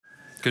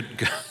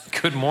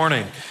Good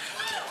morning.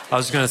 I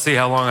was going to see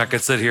how long I could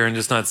sit here and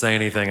just not say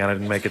anything. I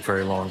didn't make it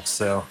very long.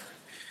 So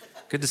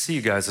good to see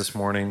you guys this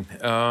morning.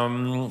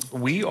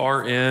 We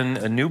are in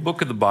a new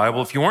book of the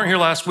Bible. If you weren't here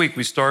last week,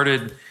 we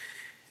started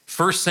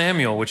 1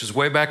 Samuel, which is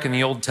way back in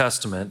the Old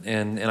Testament.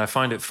 And I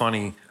find it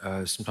funny.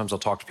 Sometimes I'll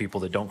talk to people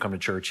that don't come to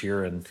church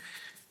here. And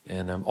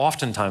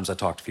oftentimes I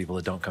talk to people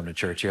that don't come to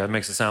church here. That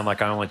makes it sound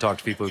like I only talk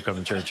to people who come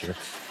to church here.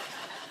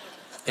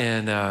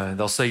 And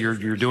they'll say,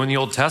 you're doing the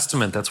Old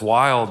Testament. That's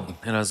wild.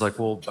 And I was like,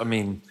 well, I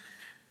mean,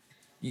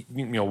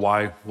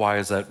 why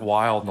is that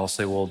wild? And they'll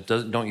say, well,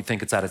 don't you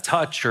think it's out of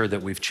touch or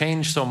that we've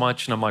changed so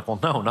much? And I'm like, well,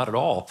 no, not at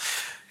all.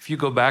 If you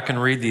go back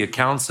and read the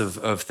accounts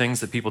of things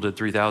that people did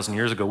 3,000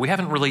 years ago, we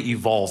haven't really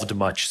evolved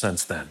much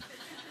since then.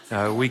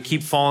 We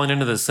keep falling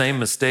into the same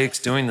mistakes,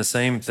 doing the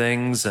same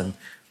things, and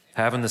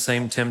having the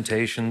same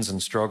temptations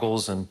and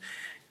struggles.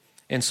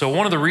 And so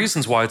one of the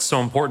reasons why it's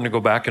so important to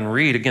go back and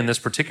read, again, this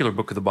particular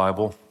book of the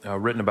Bible,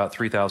 written about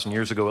 3,000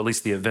 years ago, at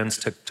least the events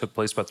took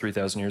place about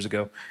 3,000 years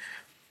ago.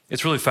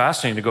 It's really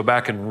fascinating to go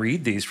back and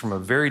read these from a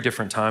very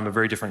different time, a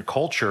very different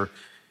culture.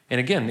 And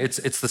again,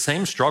 it's the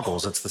same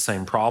struggles, it's the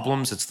same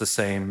problems, it's the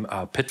same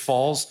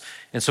pitfalls.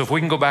 And so if we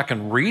can go back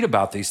and read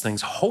about these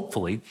things,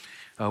 hopefully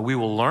we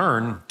will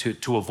learn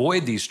to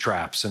avoid these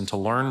traps and to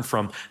learn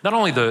from not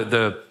only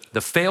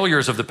the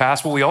failures of the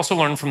past, but we also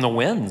learn from the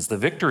wins, the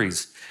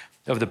victories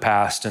of the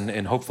past,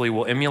 and hopefully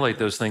we'll emulate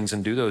those things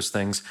and do those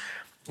things.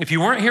 If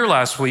you weren't here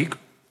last week,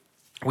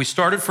 we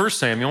started 1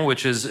 Samuel,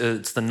 which is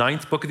it's the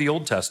 9th book of the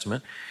Old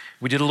Testament.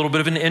 We did a little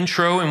bit of an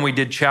intro, and we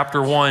did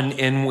chapter 1,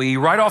 and we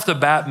right off the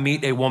bat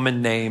meet a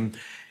woman named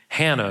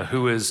Hannah,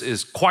 who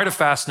is quite a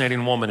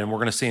fascinating woman, and we're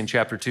going to see in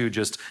chapter 2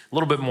 just a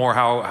little bit more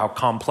how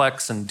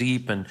complex and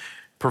deep and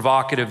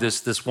provocative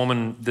this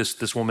woman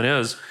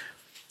is.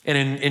 And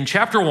in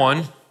chapter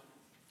 1,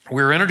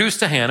 we're introduced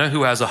to Hannah,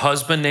 who has a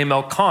husband named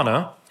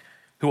Elkanah,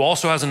 who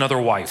also has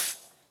another wife.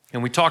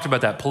 And we talked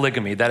about that,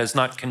 polygamy. That is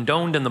not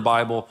condoned in the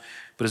Bible,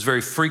 but is very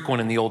frequent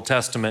in the Old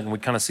Testament, and we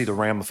kind of see the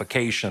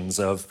ramifications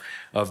of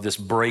this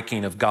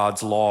breaking of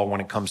God's law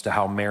when it comes to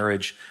how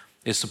marriage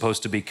is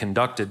supposed to be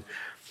conducted.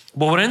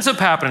 But what ends up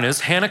happening is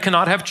Hannah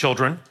cannot have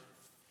children.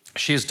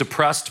 She is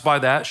depressed by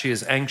that. She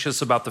is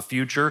anxious about the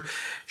future.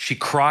 She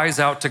cries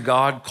out to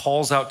God,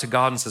 calls out to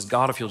God, and says,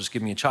 God, if you'll just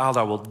give me a child,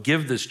 I will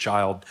give this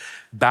child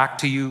back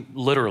to you,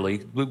 literally.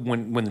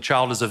 When the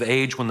child is of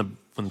age, when the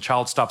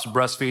child stops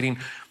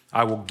breastfeeding,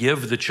 I will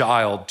give the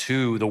child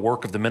to the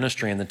work of the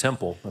ministry in the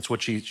temple. That's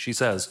what she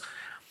says.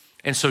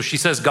 And so she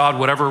says, God,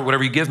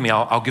 whatever you give me,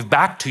 I'll give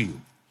back to you.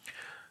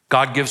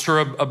 God gives her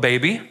a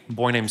baby, a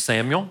boy named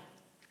Samuel.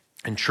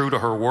 And true to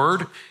her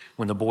word,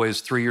 when the boy is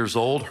 3 years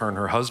old, her and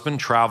her husband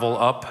travel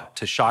up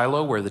to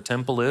Shiloh, where the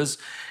temple is,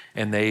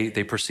 and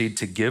they proceed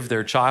to give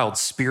their child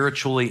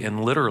spiritually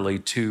and literally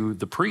to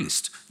the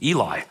priest,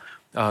 Eli,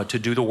 to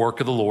do the work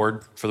of the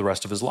Lord for the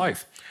rest of his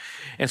life.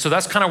 And so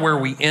that's kind of where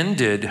we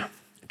ended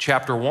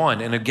chapter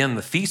 1. And again,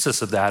 the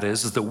thesis of that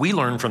is that we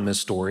learn from this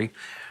story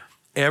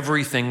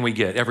everything we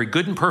get. Every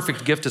good and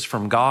perfect gift is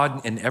from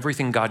God, and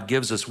everything God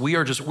gives us,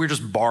 we're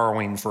just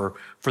borrowing for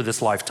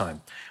this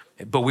lifetime.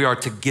 But we are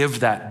to give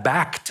that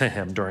back to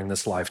him during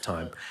this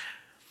lifetime.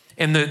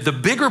 And the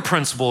bigger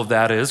principle of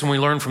that is, and we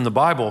learn from the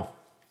Bible,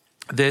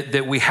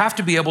 that we have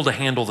to be able to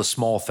handle the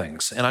small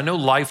things. And I know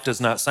life does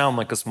not sound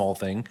like a small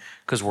thing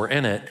because we're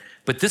in it,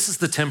 but this is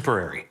the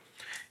temporary.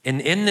 And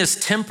in this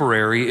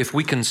temporary, if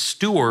we can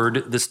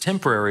steward this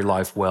temporary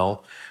life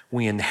well,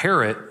 we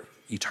inherit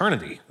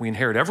eternity. We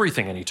inherit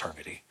everything in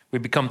eternity. We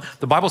become,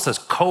 the Bible says,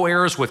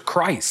 co-heirs with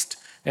Christ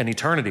in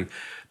eternity.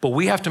 But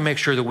we have to make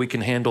sure that we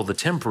can handle the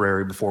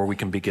temporary before we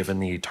can be given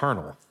the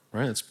eternal,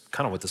 right? That's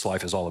kind of what this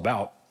life is all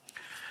about.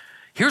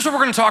 Here's what we're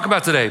going to talk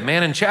about today.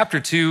 Man, in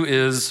chapter 2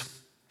 is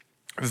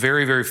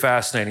very, very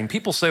fascinating.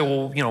 People say,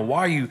 well, why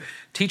are you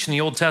teaching the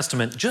Old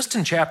Testament? Just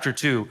in chapter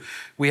 2,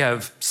 we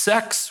have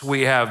sex,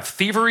 we have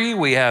thievery,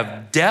 we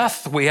have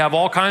death, we have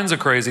all kinds of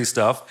crazy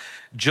stuff.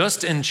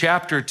 Just in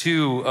chapter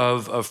 2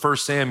 of 1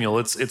 Samuel,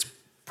 it's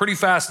pretty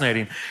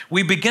fascinating.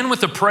 We begin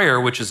with a prayer,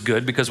 which is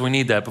good because we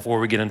need that before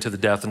we get into the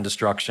death and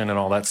destruction and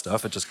all that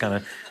stuff. It just kind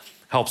of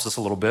helps us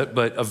a little bit,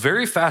 but a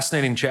very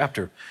fascinating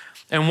chapter.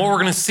 And what we're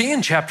going to see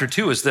in chapter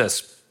 2 is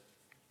this.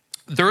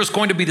 There is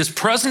going to be this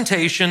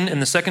presentation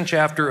in the second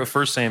chapter of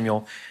 1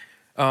 Samuel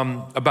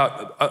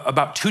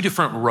about two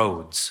different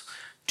roads,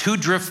 two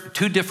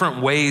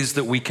different ways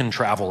that we can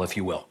travel, if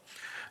you will.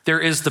 There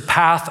is the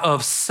path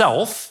of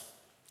self,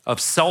 of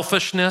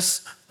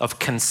selfishness, of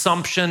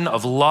consumption,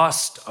 of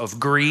lust, of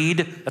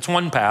greed. That's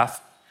one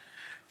path.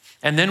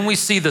 And then we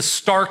see the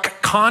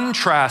stark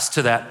contrast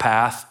to that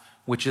path,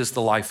 which is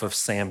the life of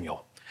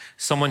Samuel.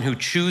 Someone who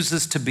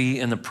chooses to be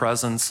in the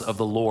presence of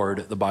the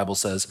Lord, the Bible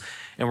says.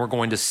 And we're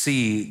going to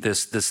see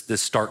this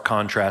stark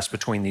contrast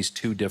between these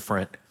two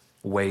different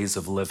ways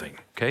of living,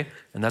 okay?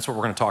 And that's what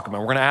we're going to talk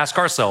about. We're going to ask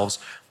ourselves,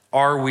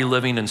 are we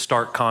living in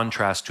stark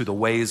contrast to the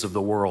ways of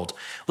the world?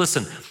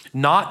 Listen,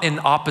 not in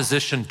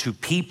opposition to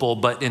people,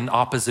 but in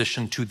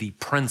opposition to the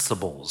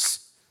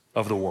principles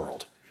of the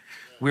world.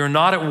 We are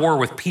not at war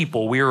with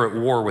people. We are at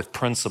war with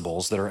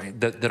principles that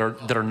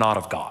are not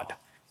of God.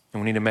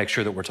 And we need to make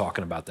sure that we're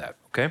talking about that,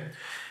 okay?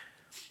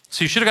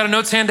 So you should have got a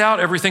notes handout.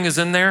 Everything is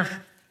in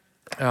there.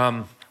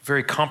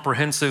 Very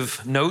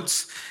comprehensive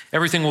notes.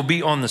 Everything will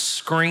be on the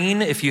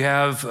screen. If you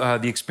have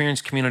the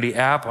Experience Community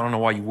app, I don't know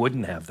why you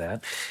wouldn't have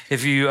that.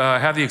 If you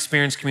have the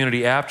Experience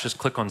Community app, just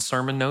click on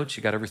Sermon Notes.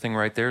 You got everything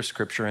right there,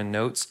 scripture and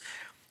notes.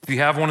 If you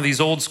have one of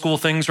these old school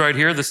things right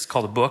here, this is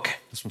called a book.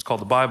 This one's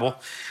called the Bible.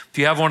 If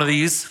you have one of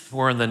these,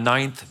 we're in the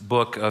 9th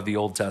book of the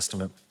Old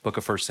Testament, book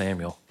of 1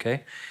 Samuel,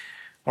 okay?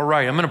 All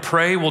right, I'm going to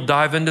pray. We'll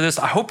dive into this.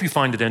 I hope you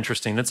find it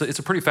interesting. It's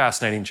a pretty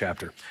fascinating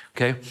chapter,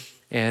 okay?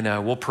 And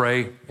we'll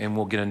pray and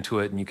we'll get into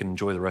it and you can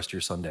enjoy the rest of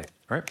your Sunday,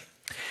 all right?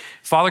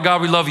 Father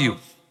God, we love you.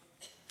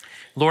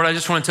 Lord, I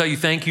just want to tell you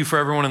thank you for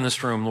everyone in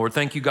this room. Lord,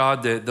 thank you,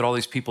 God, that all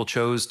these people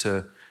chose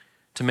to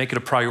make it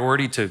a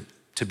priority to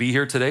be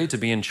here today, to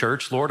be in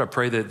church. Lord, I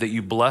pray that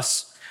you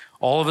bless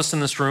all of us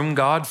in this room,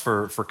 God,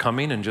 for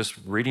coming and just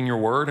reading your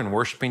word and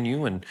worshiping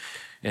you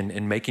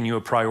and making you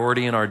a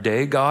priority in our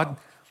day, God.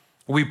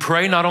 We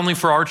pray not only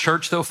for our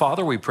church, though,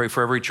 Father, we pray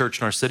for every church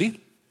in our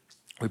city.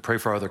 We pray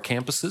for our other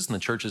campuses and the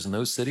churches in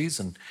those cities.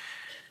 And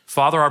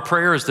Father, our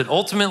prayer is that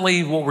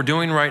ultimately what we're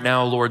doing right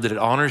now, Lord, that it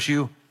honors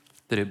you,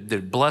 that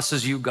it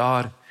blesses you,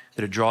 God,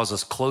 that it draws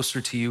us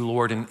closer to you,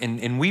 Lord.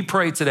 And we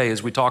pray today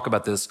as we talk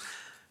about this,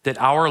 that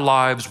our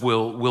lives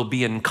will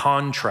be in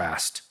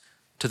contrast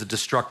to the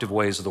destructive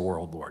ways of the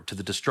world, Lord, to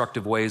the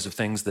destructive ways of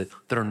things that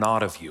are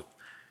not of you.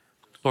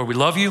 Lord, we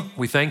love you.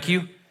 We thank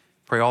you.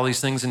 Pray all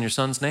these things in your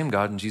son's name,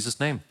 God, in Jesus'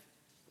 name.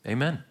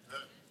 Amen.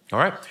 All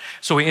right.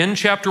 So we end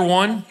chapter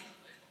 1.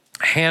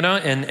 Hannah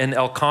and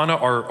Elkanah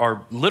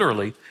are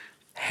literally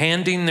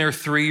handing their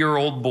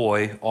 3-year-old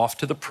boy off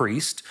to the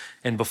priest.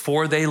 And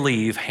before they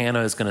leave,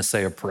 Hannah is going to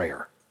say a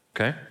prayer,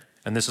 okay?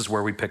 And this is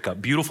where we pick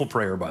up. Beautiful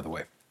prayer, by the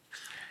way.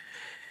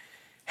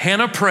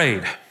 Hannah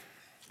prayed,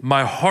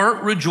 "My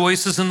heart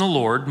rejoices in the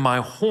Lord.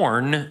 My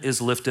horn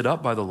is lifted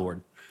up by the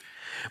Lord.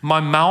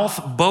 My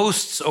mouth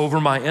boasts over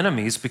my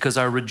enemies because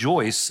I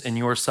rejoice in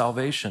your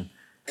salvation.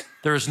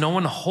 There is no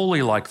one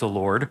holy like the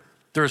Lord.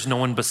 There is no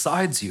one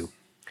besides you.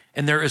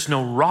 And there is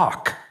no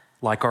rock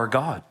like our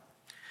God.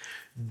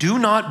 Do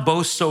not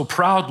boast so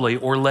proudly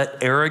or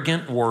let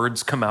arrogant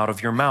words come out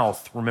of your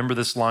mouth." Remember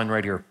this line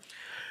right here.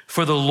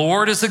 "For the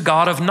Lord is a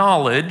God of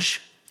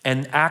knowledge,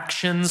 and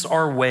actions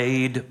are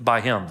weighed by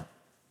him.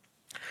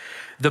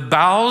 The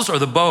bows or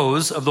the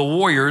bows of the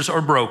warriors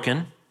are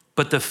broken,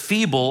 but the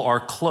feeble are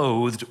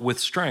clothed with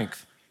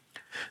strength.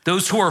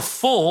 Those who are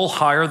full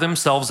hire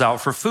themselves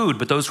out for food,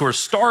 but those who are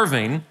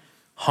starving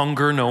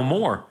hunger no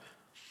more.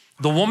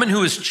 The woman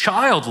who is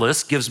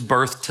childless gives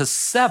birth to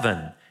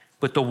 7,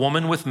 but the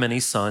woman with many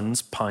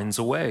sons pines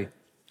away.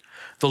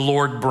 The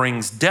Lord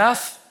brings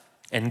death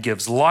and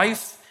gives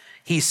life.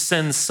 He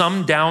sends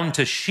some down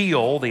to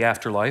Sheol, the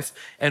afterlife,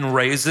 and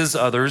raises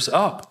others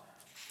up.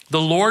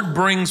 The Lord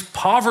brings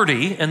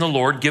poverty and the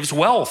Lord gives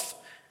wealth.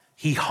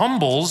 He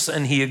humbles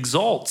and he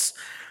exalts.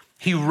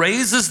 He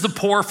raises the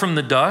poor from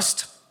the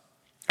dust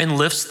and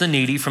lifts the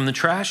needy from the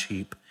trash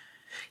heap.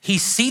 He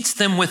seats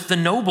them with the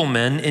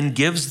noblemen and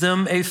gives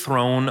them a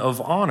throne of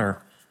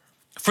honor.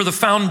 For the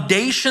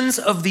foundations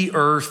of the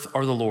earth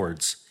are the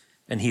Lord's,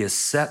 and he has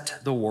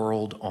set the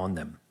world on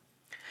them.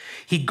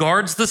 He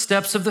guards the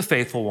steps of the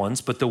faithful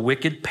ones, but the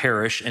wicked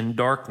perish in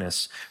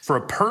darkness. For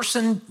a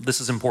person, this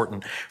is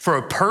important, for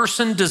a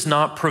person does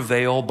not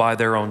prevail by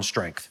their own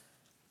strength.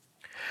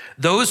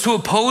 Those who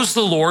oppose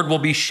the Lord will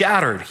be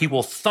shattered. He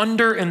will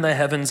thunder in the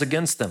heavens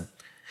against them.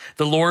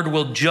 The Lord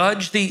will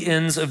judge the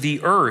ends of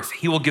the earth.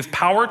 He will give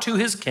power to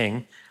his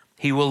king.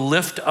 He will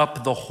lift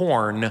up the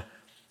horn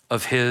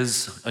of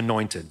his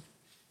anointed.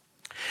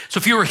 So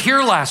if you were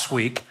here last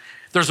week,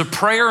 there's a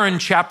prayer in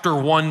chapter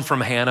 1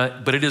 from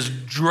Hannah, but it is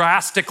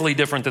drastically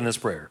different than this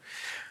prayer.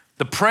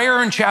 The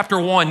prayer in chapter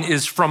 1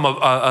 is from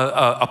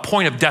a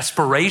point of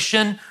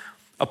desperation,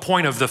 a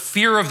point of the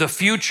fear of the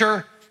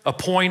future, a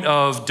point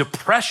of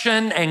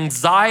depression,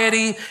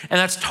 anxiety, and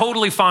that's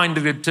totally fine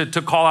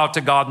to call out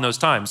to God in those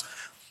times.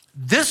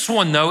 This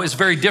one, though, is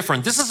very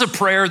different. This is a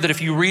prayer that if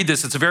you read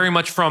this, it's very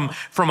much from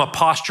a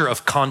posture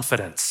of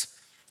confidence.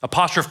 A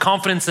posture of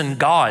confidence in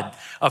God,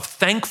 of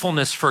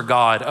thankfulness for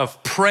God,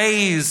 of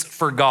praise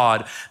for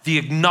God, the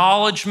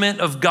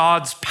acknowledgement of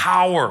God's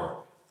power.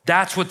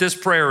 That's what this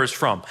prayer is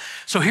from.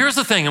 So here's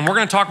the thing, and we're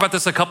going to talk about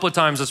this a couple of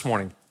times this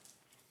morning.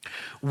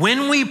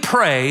 When we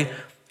pray,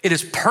 it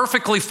is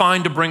perfectly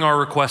fine to bring our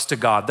request to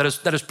God.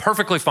 That is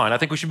perfectly fine. I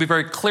think we should be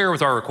very clear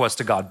with our request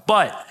to God.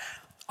 But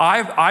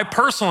I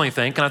personally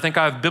think, and I think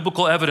I have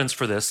biblical evidence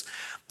for this,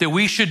 that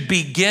we should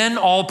begin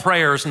all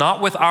prayers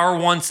not with our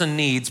wants and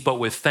needs, but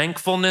with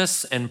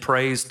thankfulness and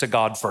praise to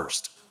God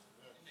first.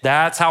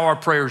 That's how our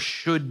prayers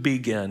should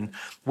begin,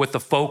 with the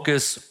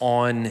focus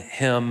on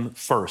him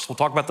first. We'll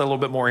talk about that a little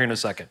bit more here in a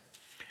second.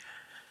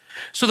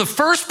 So the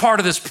first part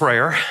of this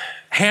prayer,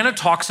 Hannah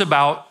talks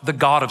about the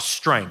God of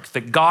strength,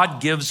 that God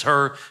gives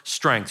her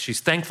strength. She's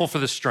thankful for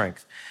the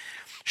strength.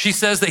 She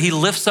says that he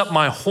lifts up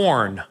my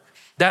horn.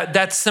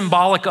 That's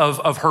symbolic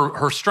of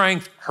her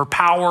strength, her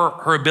power,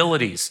 her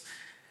abilities.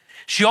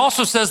 She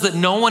also says that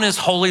no one is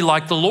holy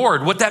like the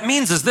Lord. What that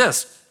means is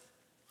this.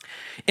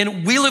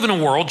 And we live in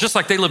a world, just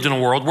like they lived in a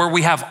world, where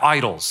we have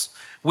idols.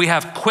 We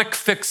have quick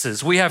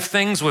fixes. We have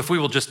things, if we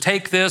will just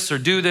take this or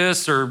do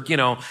this or,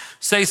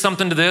 say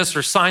something to this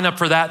or sign up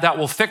for that, that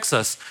will fix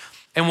us.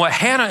 And what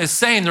Hannah is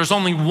saying, there's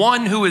only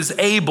one who is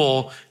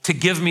able to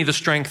give me the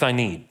strength I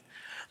need.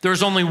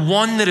 There's only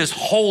one that is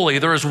holy.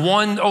 There is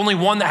only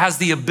one that has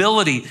the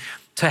ability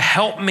to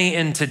help me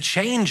and to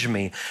change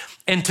me.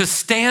 And to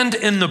stand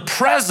in the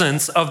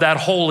presence of that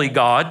holy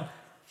God,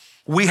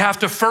 we have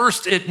to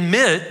first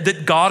admit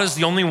that God is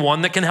the only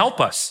one that can help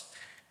us.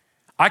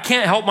 I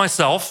can't help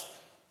myself.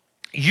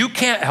 You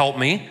can't help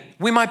me.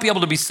 We might be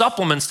able to be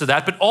supplements to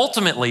that, but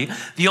ultimately,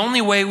 the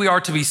only way we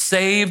are to be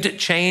saved,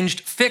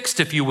 changed, fixed,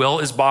 if you will,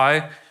 is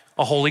by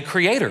a holy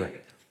creator.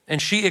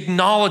 And she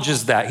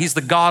acknowledges that. He's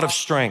the God of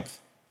strength.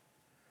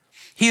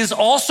 He is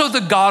also the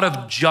God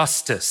of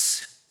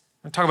justice.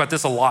 I'm going to talk about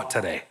this a lot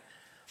today.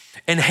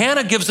 And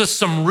Hannah gives us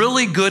some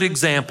really good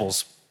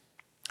examples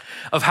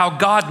of how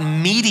God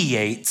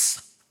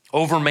mediates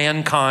over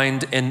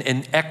mankind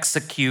and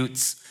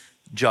executes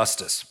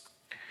justice.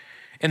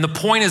 And the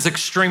point is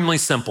extremely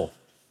simple,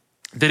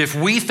 that if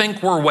we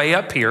think we're way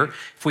up here,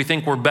 if we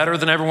think we're better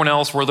than everyone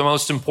else, we're the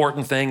most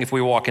important thing, if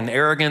we walk in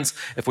arrogance,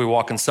 if we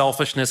walk in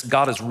selfishness,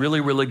 God is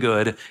really, really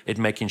good at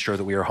making sure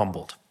that we are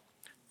humbled.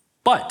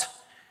 But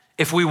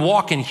if we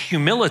walk in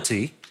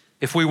humility,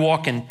 if we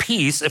walk in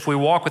peace, if we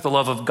walk with the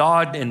love of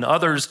God and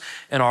others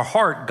in our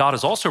heart, God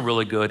is also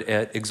really good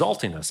at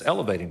exalting us,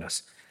 elevating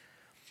us.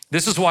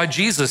 This is why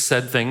Jesus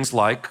said things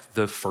like,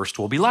 the first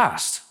will be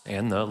last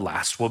and the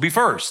last will be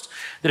first.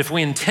 That if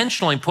we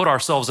intentionally put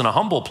ourselves in a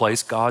humble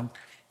place, God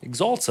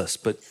exalts us,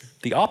 but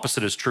the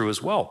opposite is true as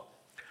well.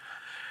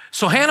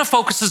 So Hannah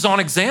focuses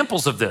on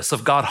examples of this,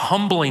 of God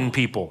humbling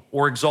people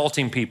or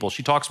exalting people.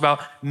 She talks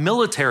about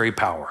military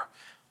power,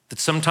 that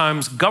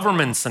sometimes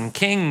governments and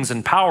kings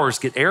and powers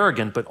get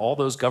arrogant, but all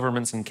those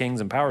governments and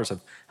kings and powers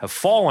have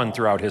fallen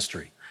throughout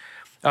history.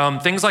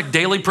 Things like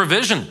daily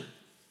provision.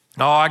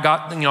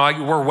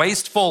 We're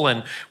wasteful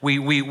and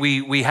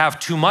we have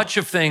too much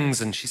of things.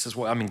 And she says,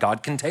 well,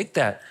 God can take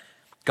that.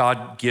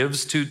 God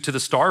gives to the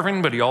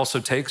starving, but he also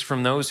takes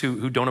from those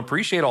who don't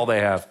appreciate all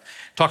they have.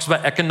 Talks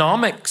about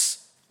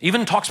economics,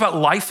 even talks about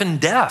life and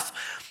death.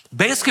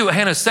 Basically what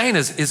Hannah's saying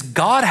is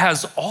God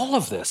has all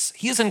of this.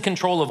 He is in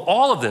control of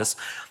all of this,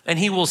 and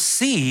he will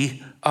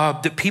see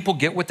that people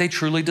get what they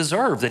truly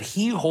deserve, that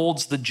he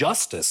holds the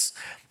justice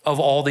of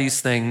all these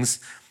things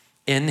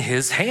in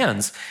his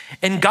hands.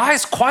 And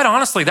guys, quite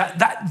honestly,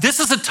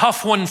 this is a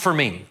tough one for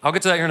me. I'll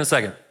get to that here in a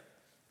second.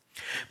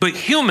 But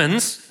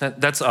humans,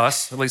 that's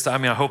us, at least I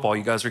hope all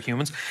you guys are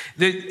humans.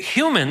 The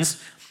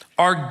humans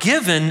are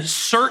given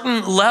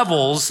certain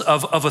levels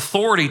of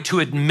authority to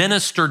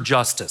administer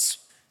justice.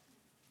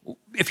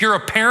 If you're a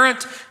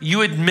parent,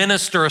 you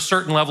administer a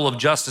certain level of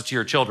justice to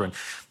your children.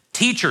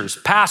 Teachers,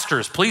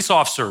 pastors, police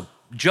officers,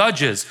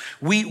 judges,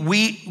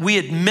 we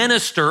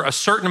administer a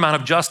certain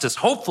amount of justice,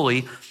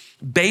 hopefully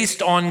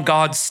based on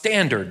God's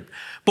standard.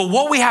 But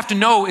what we have to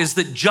know is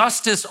that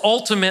justice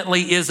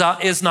ultimately is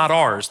not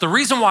ours. The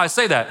reason why I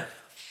say that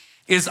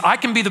is I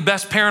can be the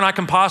best parent I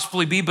can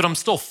possibly be, but I'm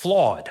still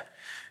flawed.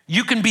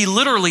 You can be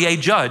literally a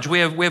judge. We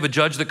have a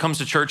judge that comes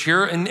to church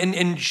here,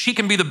 and she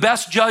can be the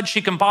best judge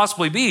she can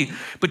possibly be,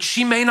 but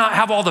she may not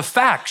have all the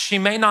facts. She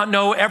may not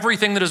know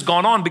everything that has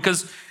gone on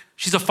because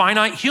she's a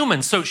finite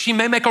human. So she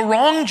may make a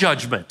wrong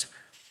judgment,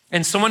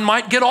 and someone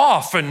might get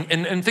off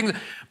and things.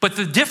 But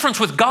the difference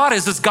with God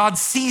is God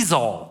sees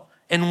all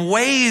and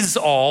weighs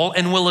all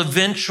and will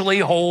eventually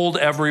hold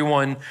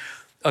everyone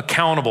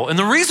accountable. And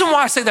the reason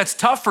why I say that's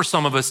tough for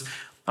some of us,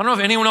 I don't know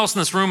if anyone else in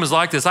this room is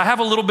like this. I have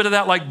a little bit of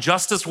that like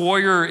justice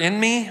warrior in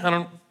me. I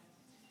don't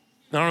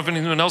know if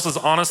anyone else is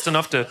honest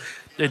enough to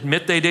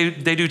admit they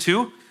do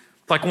too.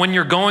 Like when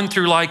you're going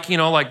through like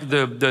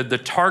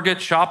the Target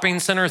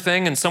shopping center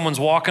thing and someone's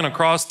walking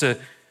across to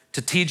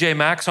TJ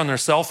Maxx on their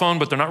cell phone,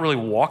 but they're not really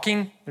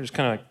walking. They're just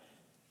kind of like.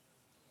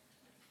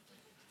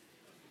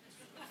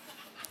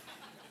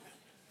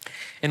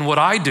 And what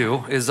I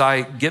do is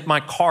I get my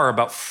car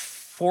about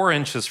 4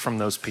 inches from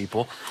those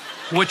people,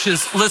 which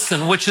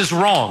is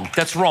wrong.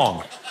 That's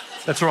wrong.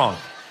 That's wrong.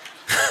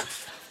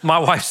 My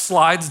wife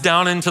slides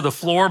down into the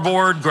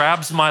floorboard,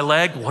 grabs my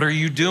leg. What are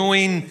you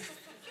doing?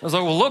 I was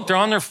like, well, look, they're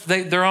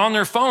on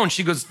their phone.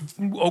 She goes,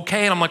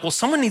 okay. And I'm like, well,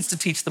 someone needs to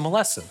teach them a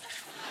lesson.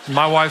 And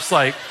my wife's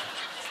like,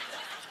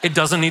 it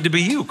doesn't need to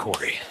be you,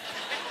 Corey.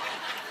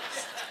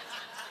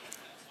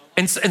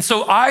 And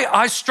so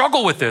I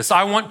struggle with this.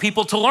 I want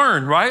people to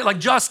learn, right? Like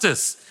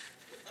justice.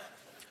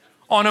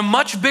 On a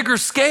much bigger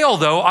scale,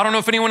 though, I don't know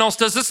if anyone else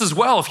does this as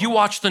well. If you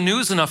watch the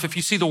news enough, if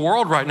you see the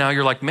world right now,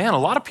 you're like, man, a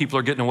lot of people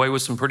are getting away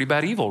with some pretty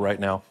bad evil right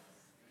now.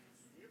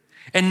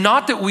 And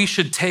not that we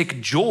should take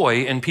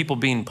joy in people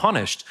being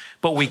punished,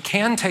 but we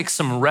can take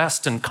some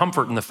rest and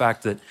comfort in the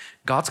fact that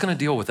God's going to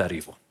deal with that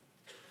evil.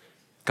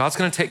 God's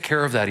going to take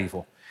care of that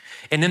evil.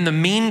 And in the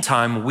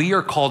meantime, we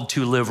are called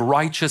to live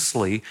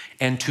righteously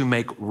and to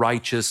make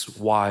righteous,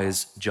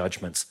 wise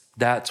judgments.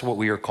 That's what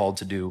we are called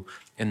to do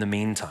in the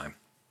meantime.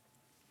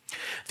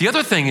 The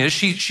other thing is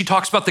she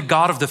talks about the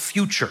God of the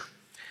future.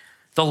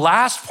 The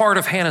last part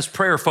of Hannah's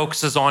prayer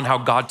focuses on how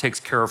God takes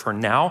care of her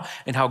now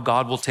and how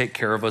God will take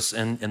care of us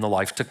in the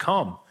life to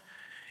come.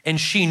 And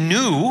she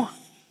knew,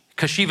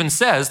 because she even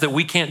says that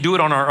we can't do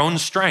it on our own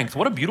strength.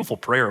 What a beautiful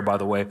prayer, by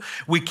the way.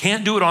 We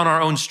can't do it on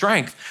our own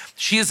strength.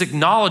 She is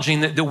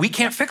acknowledging that we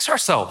can't fix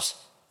ourselves.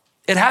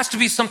 It has to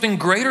be something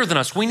greater than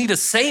us. We need a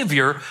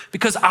savior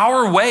because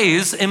our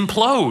ways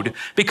implode,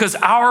 because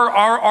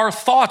our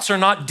thoughts are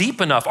not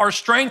deep enough. Our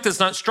strength is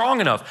not strong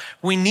enough.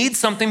 We need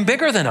something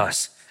bigger than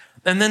us.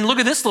 And then look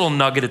at this little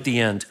nugget at the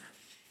end.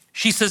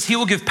 She says, he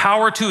will give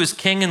power to his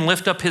king and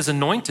lift up his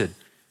anointed.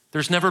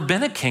 There's never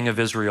been a king of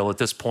Israel at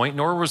this point,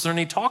 nor was there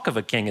any talk of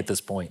a king at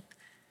this point.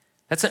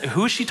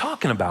 Who is she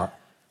talking about?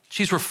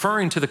 She's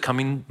referring to the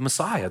coming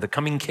Messiah, the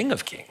coming King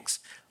of Kings.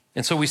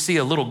 And so we see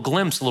a little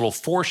glimpse, a little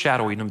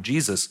foreshadowing of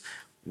Jesus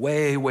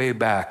way, way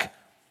back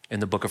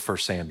in the book of 1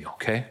 Samuel,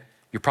 okay?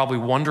 You're probably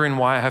wondering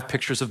why I have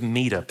pictures of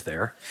meat up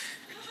there.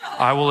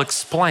 I will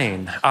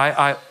explain.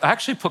 I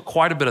actually put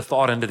quite a bit of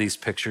thought into these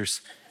pictures,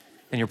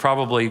 and you're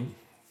probably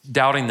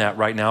doubting that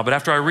right now. But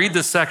after I read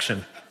this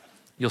section,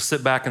 you'll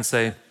sit back and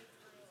say,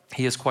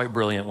 he is quite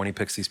brilliant when he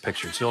picks these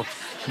pictures.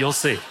 You'll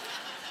see.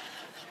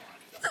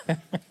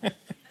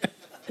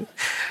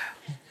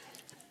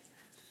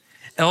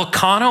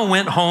 Elkanah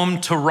went home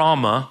to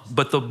Ramah,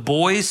 but the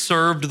boy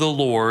served the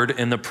Lord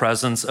in the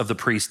presence of the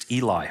priest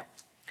Eli.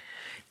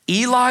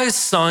 Eli's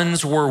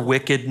sons were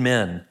wicked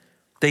men.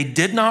 They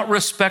did not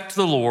respect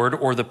the Lord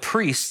or the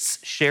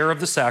priest's share of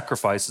the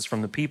sacrifices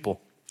from the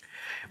people.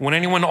 When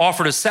anyone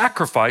offered a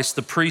sacrifice,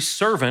 the priest's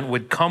servant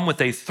would come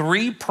with a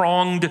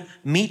 3-pronged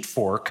meat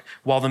fork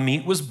while the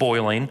meat was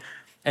boiling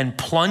and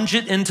plunge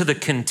it into the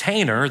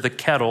container, the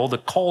kettle, the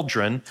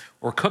cauldron,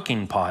 or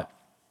cooking pot.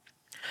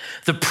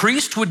 The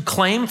priest would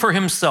claim for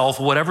himself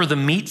whatever the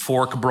meat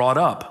fork brought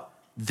up.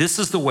 This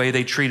is the way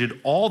they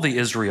treated all the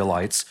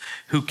Israelites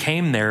who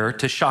came there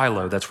to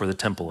Shiloh. That's where the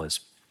temple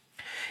is.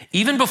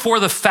 Even before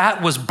the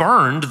fat was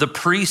burned, the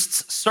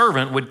priest's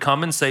servant would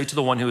come and say to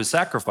the one who is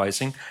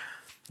sacrificing,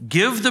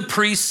 give the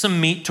priest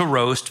some meat to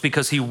roast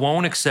because he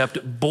won't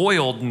accept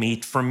boiled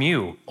meat from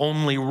you,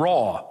 only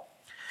raw.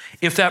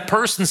 If that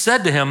person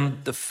said to him,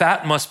 the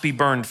fat must be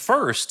burned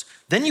first,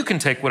 then you can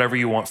take whatever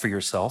you want for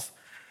yourself.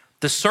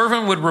 The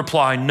servant would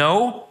reply,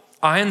 no,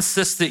 I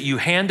insist that you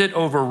hand it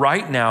over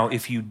right now.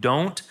 If you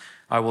don't,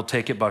 I will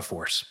take it by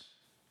force.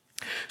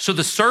 So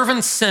the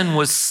servant's sin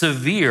was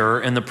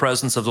severe in the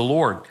presence of the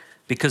Lord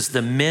because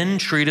the men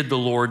treated the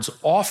Lord's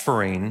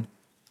offering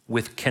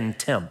with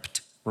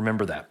contempt.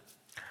 Remember that.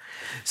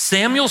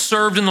 Samuel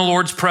served in the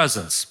Lord's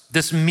presence.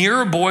 This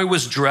mere boy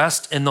was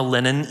dressed in the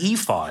linen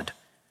ephod.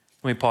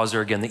 Let me pause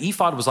there again. The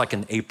ephod was like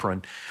an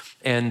apron,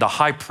 and the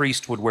high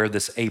priest would wear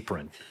this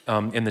apron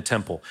in the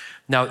temple.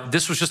 Now,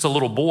 this was just a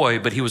little boy,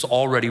 but he was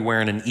already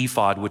wearing an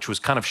ephod, which was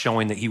kind of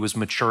showing that he was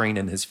maturing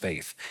in his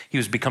faith. He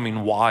was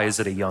becoming wise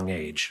at a young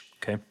age,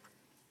 okay?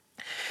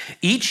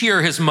 Each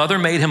year, his mother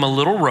made him a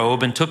little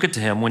robe and took it to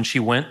him when she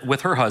went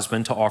with her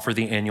husband to offer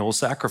the annual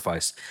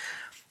sacrifice.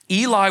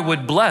 Eli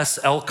would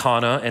bless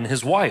Elkanah and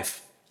his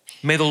wife.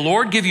 May the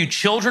Lord give you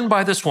children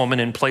by this woman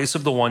in place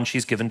of the one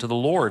she's given to the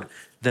Lord.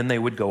 Then they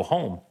would go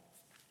home.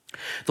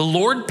 The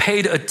Lord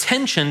paid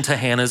attention to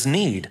Hannah's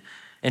need,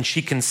 and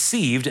she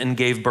conceived and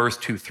gave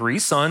birth to 3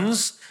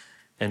 sons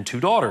and 2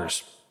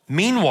 daughters.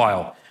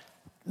 Meanwhile,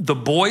 the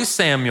boy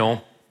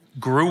Samuel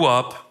grew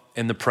up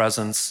in the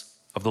presence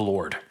of the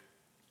Lord.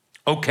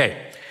 Okay,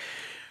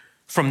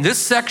 from this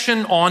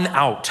section on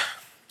out,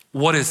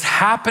 what is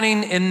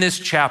happening in this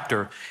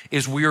chapter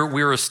is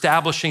we're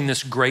establishing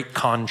this great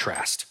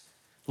contrast.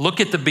 Look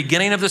at the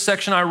beginning of the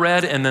section I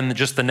read and then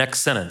just the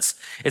next sentence.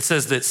 It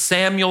says that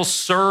Samuel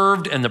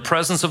served in the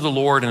presence of the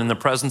Lord and in the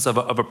presence of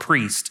a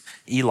priest,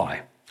 Eli.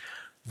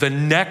 The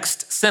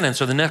next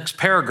sentence or the next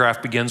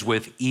paragraph begins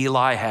with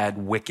Eli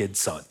had wicked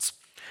sons.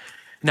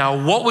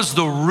 Now, what was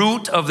the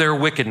root of their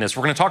wickedness?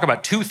 We're going to talk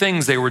about 2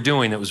 things they were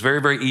doing that was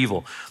very, very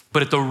evil.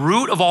 But at the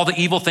root of all the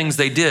evil things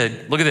they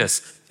did, look at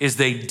this, is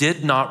they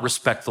did not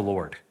respect the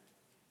Lord.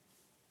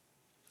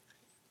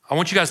 I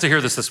want you guys to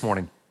hear this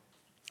morning.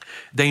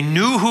 They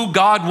knew who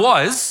God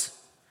was.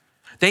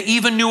 They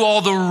even knew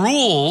all the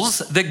rules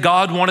that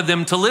God wanted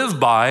them to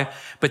live by,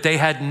 but they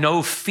had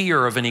no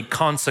fear of any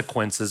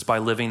consequences by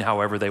living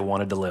however they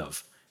wanted to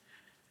live.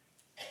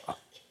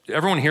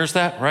 Everyone hears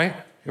that, right?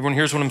 Everyone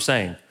hears what I'm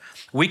saying.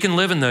 We can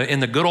live in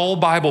the good old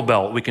Bible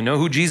Belt. We can know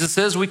who Jesus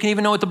is. We can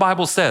even know what the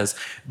Bible says.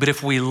 But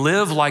if we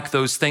live like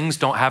those things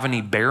don't have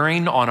any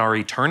bearing on our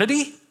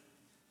eternity,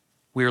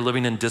 we are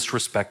living in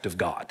disrespect of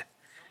God.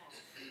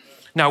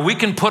 Now, we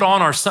can put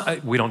on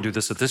we don't do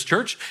this at this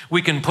church.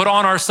 We can put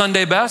on our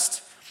Sunday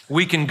best.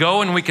 We can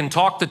go and we can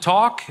talk the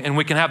talk, and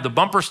we can have the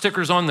bumper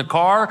stickers on the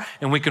car,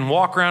 and we can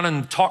walk around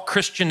and talk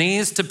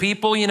Christianese to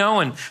people,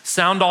 and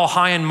sound all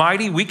high and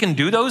mighty. We can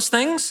do those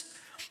things.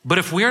 But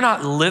if we are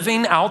not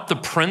living out the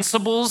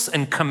principles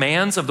and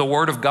commands of the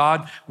Word of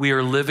God, we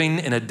are living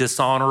in a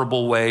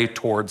dishonorable way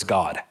towards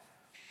God.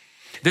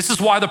 This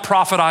is why the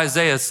prophet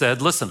Isaiah said,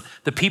 listen,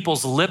 the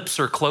people's lips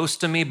are close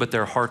to me, but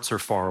their hearts are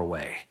far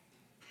away.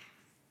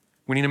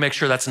 We need to make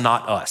sure that's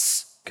not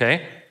us,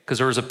 okay? Because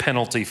there is a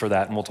penalty for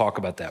that, and we'll talk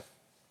about that.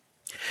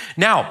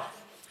 Now,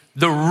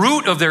 the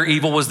root of their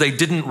evil was they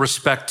didn't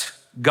respect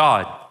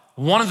God.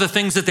 One of the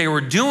things that they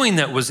were doing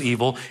that was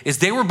evil is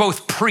they were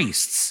both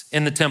priests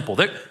in the temple.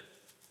 They're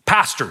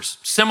pastors,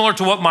 similar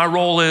to what my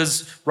role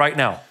is right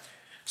now.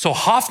 So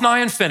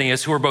Hophni and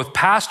Phinehas, who are both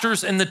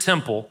pastors in the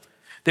temple,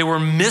 they were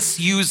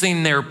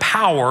misusing their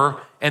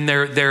power and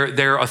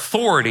their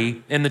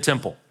authority in the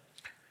temple.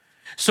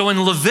 So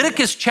in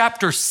Leviticus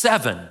chapter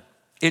 7,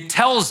 it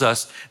tells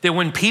us that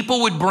when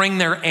people would bring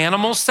their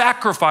animal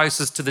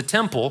sacrifices to the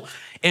temple,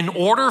 in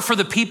order for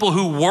the people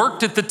who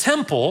worked at the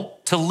temple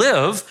to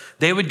live,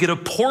 they would get a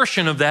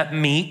portion of that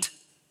meat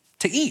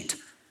to eat.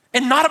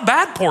 And not a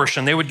bad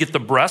portion. They would get the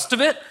breast of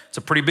it. It's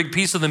a pretty big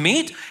piece of the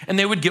meat. And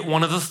they would get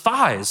one of the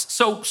thighs.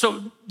 So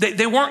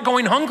they weren't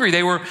going hungry.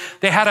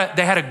 They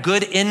had a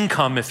good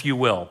income, if you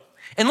will.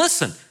 And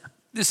listen,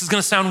 this is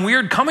going to sound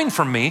weird coming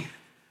from me,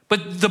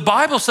 but the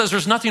Bible says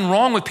there's nothing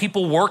wrong with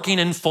people working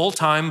in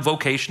full-time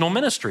vocational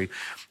ministry.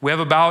 We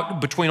have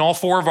about, between all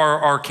four of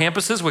our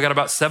campuses, we got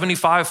about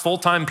 75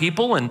 full-time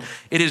people, and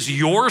it is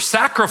your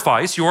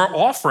sacrifice, your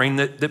offering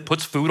that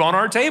puts food on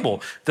our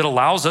table, that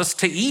allows us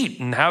to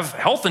eat and have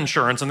health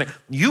insurance. And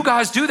you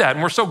guys do that,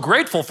 and we're so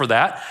grateful for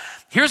that.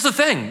 Here's the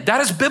thing, that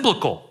is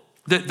biblical,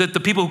 that the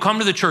people who come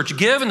to the church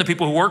give, and the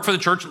people who work for the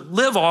church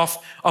live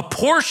off a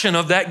portion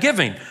of that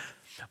giving.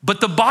 But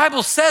the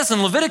Bible says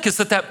in Leviticus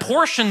that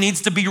portion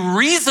needs to be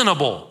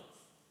reasonable.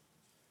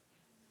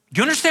 Do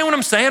you understand what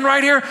I'm saying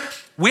right here?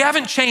 We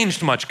haven't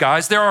changed much,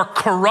 guys. There are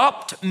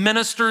corrupt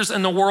ministers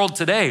in the world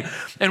today.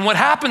 And what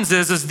happens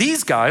is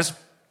these guys,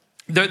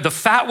 the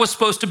fat was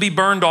supposed to be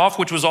burned off,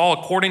 which was all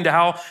according to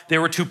how they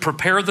were to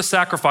prepare the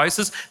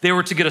sacrifices. They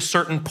were to get a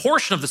certain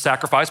portion of the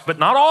sacrifice, but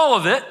not all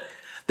of it.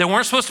 They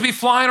weren't supposed to be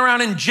flying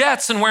around in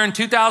jets and wearing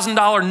 $2,000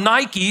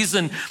 Nikes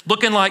and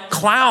looking like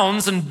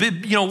clowns and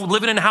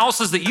living in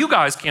houses that you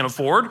guys can't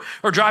afford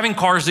or driving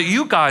cars that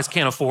you guys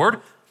can't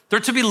afford.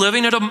 They're to be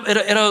living at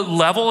a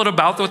level at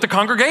about what the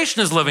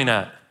congregation is living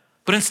at.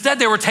 But instead,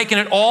 they were taking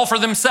it all for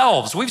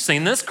themselves. We've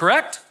seen this,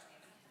 correct?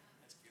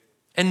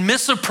 And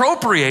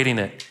misappropriating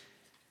it.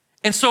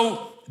 And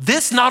so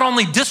this not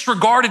only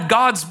disregarded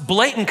God's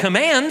blatant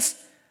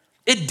commands,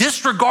 it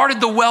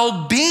disregarded the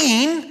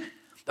well-being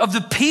of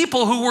the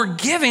people who were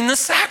giving the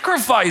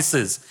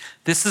sacrifices.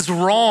 This is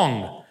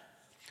wrong.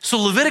 So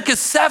Leviticus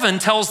 7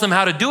 tells them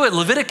how to do it.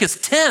 Leviticus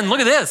 10, look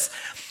at this,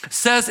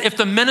 says if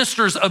the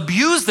ministers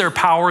abuse their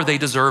power, they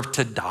deserve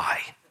to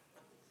die.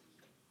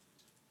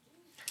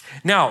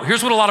 Now,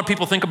 here's what a lot of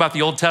people think about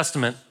the Old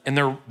Testament, and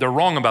they're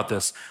wrong about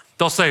this.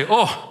 They'll say,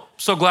 oh,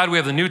 so glad we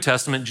have the New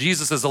Testament.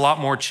 Jesus is a lot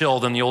more chill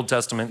than the Old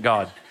Testament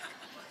God.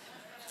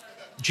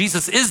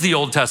 Jesus is the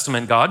Old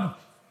Testament God.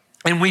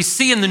 And we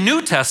see in the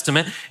New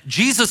Testament,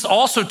 Jesus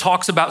also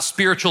talks about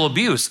spiritual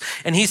abuse.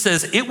 And he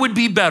says, it would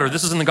be better,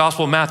 this is in the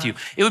Gospel of Matthew,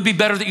 it would be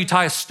better that you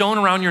tie a stone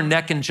around your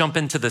neck and jump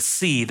into the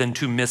sea than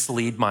to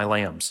mislead my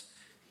lambs.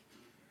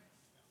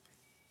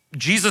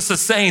 Jesus is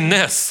saying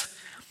this.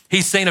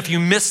 He's saying if you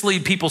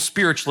mislead people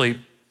spiritually,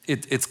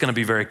 it's gonna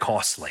be very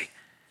costly.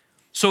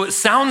 So it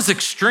sounds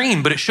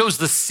extreme, but it shows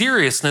the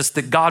seriousness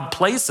that God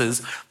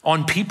places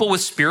on people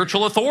with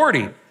spiritual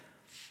authority.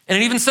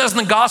 And it even says in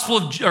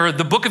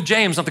the book of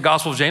James, not the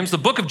Gospel of James, the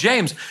book of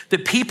James,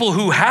 that people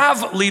who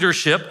have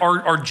leadership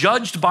are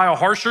judged by a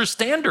harsher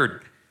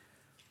standard.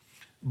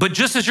 But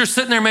just as you're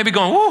sitting there maybe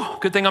going, ooh,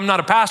 good thing I'm not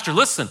a pastor.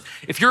 Listen,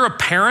 if you're a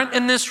parent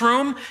in this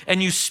room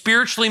and you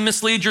spiritually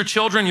mislead your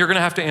children, you're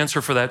gonna have to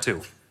answer for that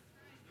too.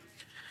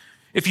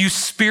 If you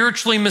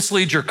spiritually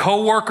mislead your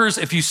coworkers,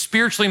 if you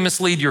spiritually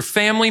mislead your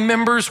family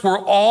members,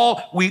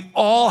 we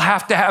all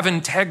have to have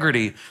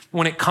integrity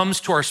when it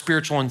comes to our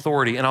spiritual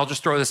authority. And I'll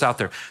just throw this out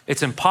there.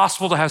 It's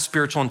impossible to have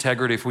spiritual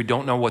integrity if we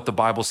don't know what the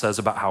Bible says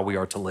about how we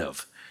are to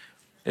live.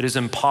 It is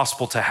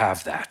impossible to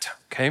have that,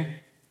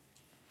 okay?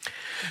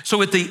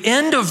 So at the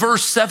end of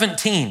verse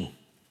 17,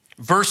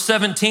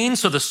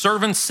 so the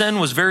servant's sin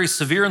was very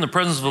severe in the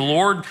presence of the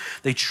Lord.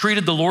 They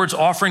treated the Lord's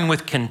offering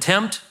with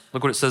contempt.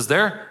 Look what it says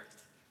there.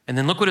 And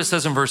then look what it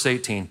says in verse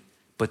 18.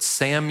 But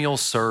Samuel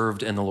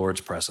served in the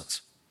Lord's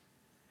presence.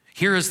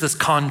 Here is this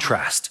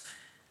contrast.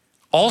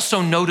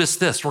 Also notice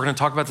this. We're going to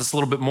talk about this a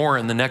little bit more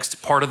in the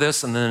next part of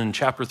this and then in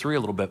chapter 3 a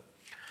little bit.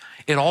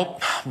 I'm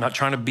not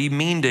trying to be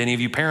mean to any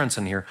of you parents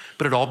in here,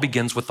 but it all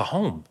begins with the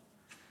home.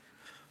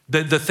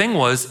 The thing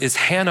is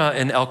Hannah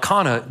and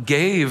Elkanah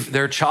gave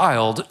their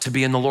child to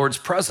be in the Lord's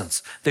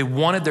presence. They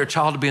wanted their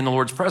child to be in the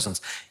Lord's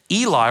presence.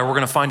 Eli, we're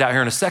going to find out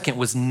here in a second,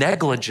 was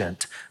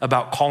negligent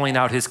about calling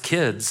out his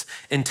kids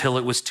until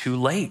it was too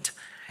late.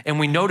 And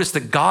we notice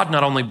that God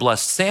not only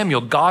blessed Samuel,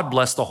 God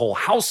blessed the whole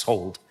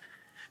household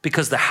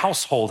because the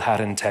household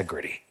had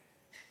integrity.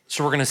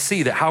 So we're going to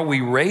see that how we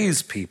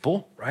raise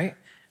people, right,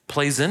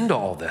 plays into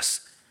all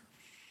this.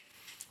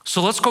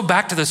 So let's go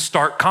back to this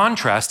stark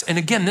contrast. And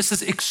again, this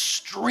is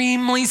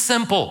extremely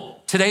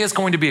simple. Today is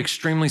going to be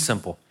extremely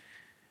simple.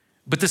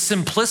 But the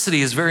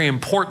simplicity is very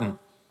important.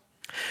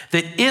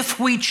 That if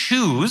we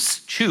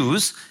choose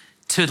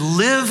to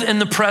live in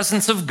the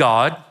presence of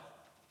God,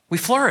 we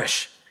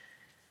flourish.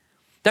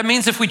 That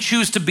means if we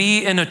choose to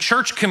be in a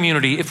church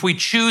community, if we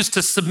choose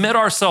to submit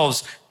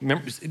ourselves,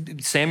 remember,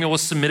 Samuel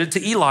was submitted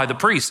to Eli, the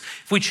priest.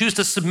 If we choose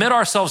to submit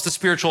ourselves to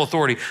spiritual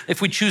authority, if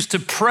we choose to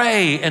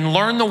pray and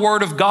learn the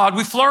word of God,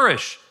 we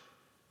flourish.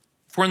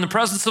 If we're in the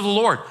presence of the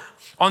Lord.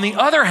 On the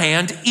other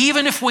hand,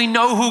 even if we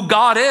know who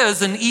God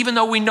is, and even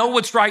though we know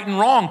what's right and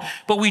wrong,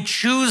 but we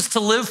choose to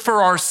live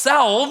for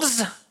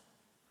ourselves,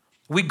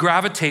 we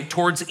gravitate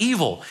towards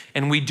evil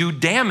and we do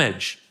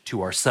damage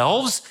to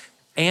ourselves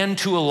and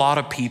to a lot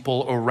of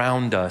people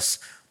around us.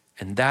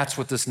 And that's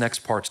what this next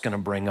part's gonna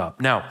bring up.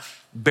 Now,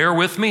 bear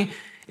with me.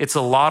 It's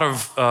a lot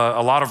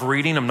of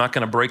reading. I'm not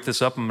gonna break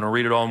this up. I'm gonna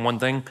read it all in one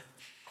thing,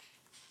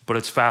 but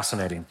it's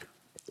fascinating.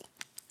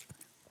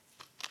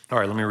 All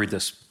right, let me read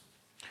this.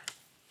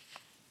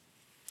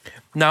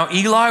 Now,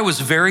 Eli was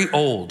very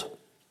old.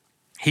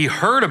 He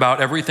heard about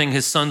everything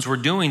his sons were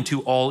doing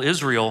to all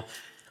Israel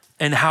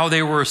and how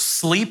they were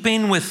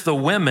sleeping with the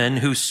women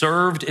who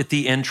served at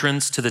the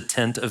entrance to the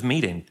tent of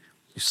meeting.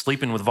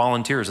 Sleeping with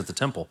volunteers at the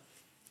temple.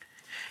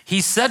 He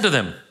said to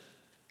them,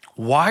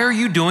 "Why are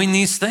you doing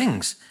these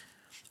things?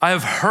 I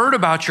have heard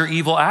about your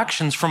evil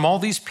actions from all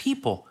these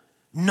people.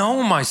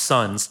 No, my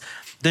sons,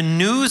 the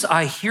news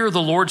I hear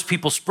the Lord's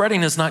people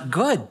spreading is not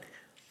good.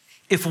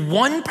 If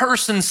one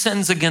person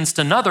sins against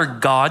another,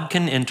 God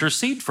can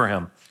intercede for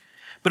him.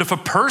 But if a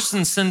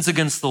person sins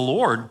against the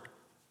Lord,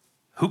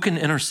 who can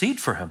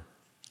intercede for him?"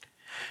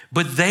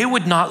 But they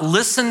would not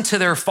listen to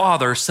their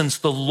father, since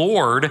the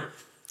Lord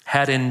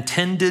had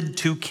intended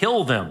to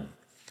kill them.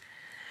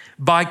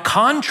 By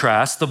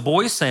contrast, the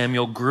boy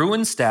Samuel grew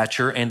in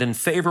stature and in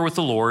favor with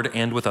the Lord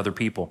and with other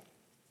people.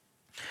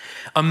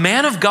 A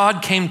man of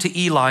God came to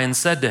Eli and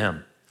said to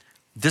him,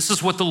 "This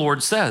is what the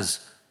Lord says.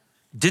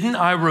 Didn't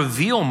I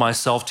reveal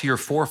myself to your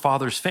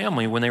forefathers'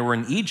 family when they were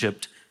in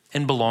Egypt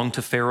and belonged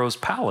to Pharaoh's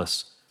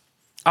palace?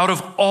 Out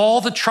of all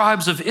the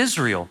tribes of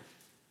Israel,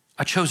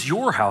 I chose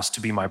your house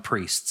to be my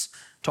priests,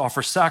 to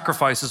offer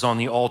sacrifices on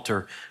the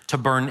altar, to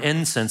burn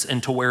incense,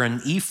 and to wear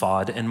an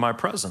ephod in my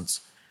presence.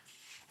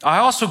 I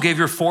also gave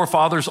your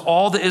forefathers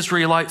all the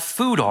Israelite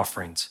food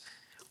offerings.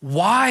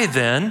 Why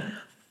then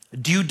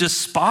do you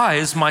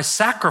despise my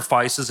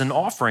sacrifices and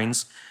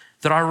offerings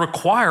that I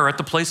require at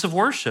the place of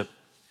worship?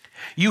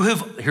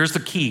 Here's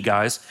the key,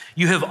 guys.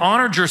 You have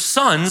honored your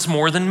sons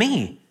more than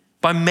me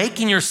by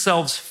making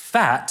yourselves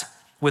fat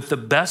with the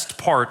best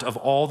part of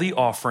all the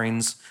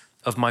offerings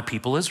of my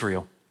people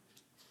Israel.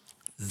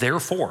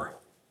 Therefore,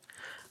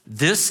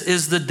 this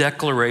is the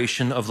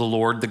declaration of the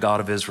Lord, the God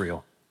of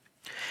Israel.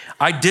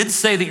 I did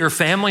say that your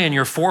family and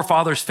your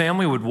forefathers'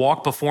 family would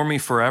walk before me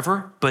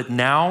forever, but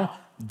now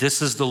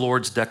this is the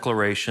Lord's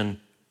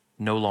declaration,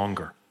 no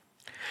longer.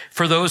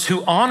 For those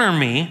who honor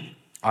me,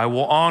 I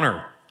will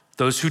honor.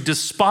 Those who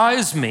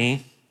despise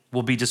me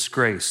will be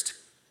disgraced.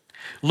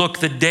 Look,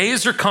 the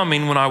days are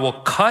coming when I will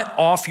cut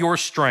off your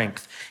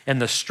strength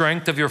and the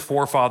strength of your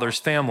forefathers'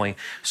 family,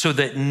 so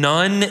that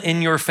none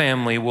in your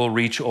family will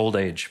reach old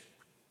age.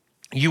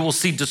 You will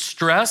see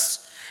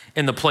distress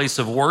in the place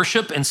of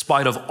worship in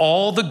spite of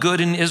all the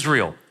good in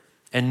Israel,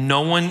 and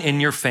no one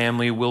in your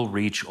family will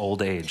reach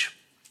old age.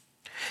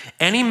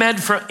 Any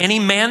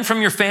man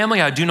from your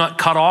family I do not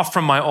cut off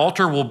from my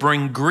altar will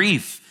bring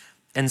grief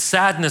and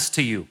sadness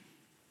to you.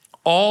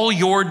 All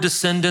your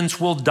descendants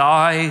will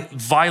die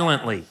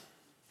violently.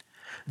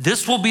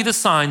 This will be the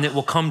sign that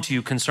will come to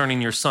you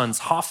concerning your sons,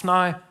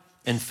 Hophni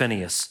and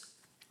Phinehas.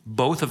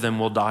 Both of them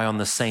will die on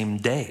the same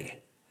day.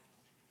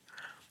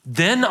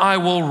 Then I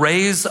will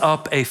raise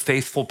up a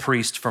faithful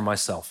priest for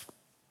myself.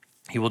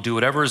 He will do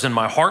whatever is in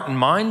my heart and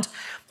mind.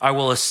 I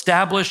will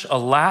establish a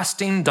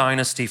lasting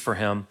dynasty for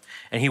him,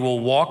 and he will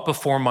walk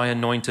before my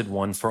anointed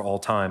one for all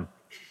time.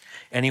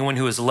 Anyone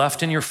who is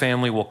left in your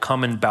family will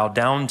come and bow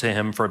down to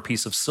him for a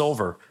piece of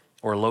silver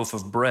or a loaf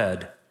of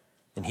bread.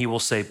 And he will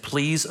say,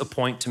 "Please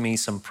appoint to me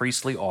some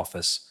priestly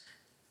office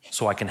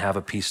so I can have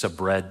a piece of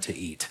bread to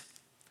eat."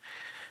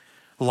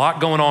 A lot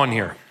going on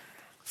here.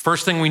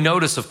 First thing we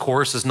notice, of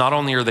course, is not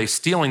only are they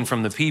stealing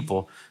from the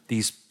people,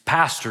 these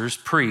pastors,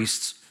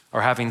 priests,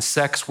 are having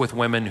sex with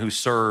women who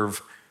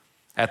serve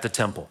at the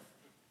temple.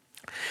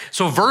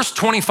 So verse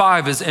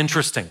 25 is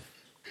interesting.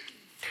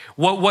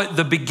 What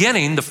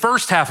the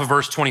first half of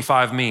verse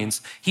 25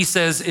 means, he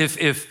says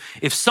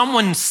if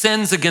someone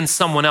sins against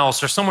someone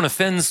else or someone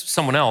offends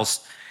someone else,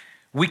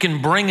 we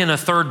can bring in a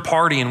third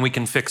party and we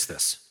can fix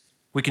this.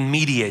 We can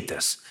mediate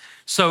this.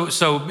 So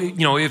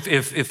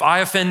if I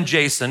offend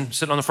Jason,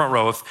 sitting on the front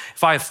row,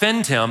 if I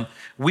offend him,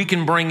 we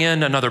can bring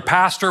in another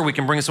pastor, we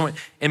can bring in someone,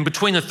 and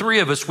between the three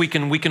of us, we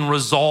can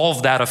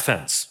resolve that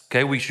offense,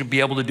 okay? We should be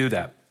able to do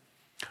that.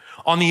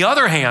 On the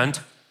other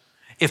hand,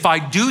 if I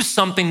do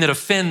something that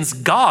offends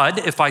God,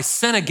 if I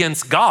sin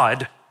against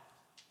God,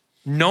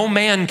 no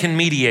man can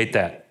mediate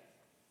that.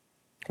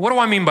 What do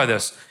I mean by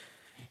this?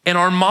 In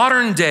our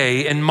modern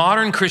day, in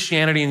modern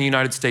Christianity in the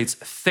United States,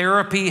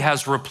 therapy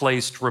has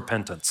replaced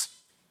repentance.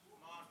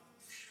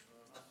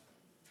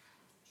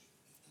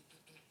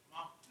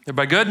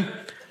 Everybody good?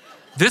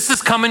 This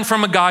is coming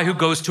from a guy who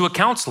goes to a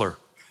counselor.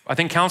 I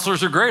think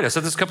counselors are great. I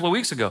said this a couple of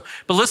weeks ago.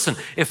 But listen,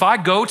 if I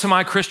go to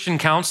my Christian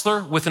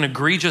counselor with an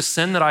egregious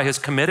sin that I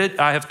have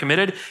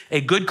committed, a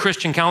good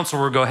Christian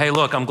counselor will go, hey,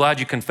 look, I'm glad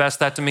you confessed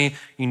that to me.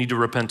 You need to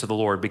repent to the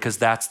Lord because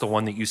that's the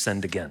one that you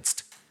sinned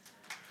against.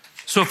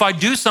 So if I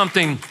do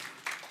something,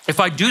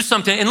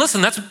 and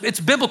listen, it's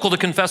biblical to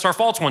confess our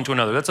faults one to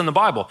another. That's in the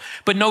Bible.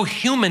 But no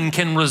human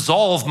can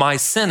resolve my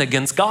sin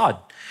against God.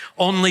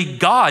 Only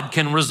God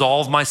can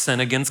resolve my sin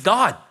against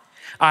God.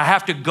 I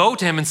have to go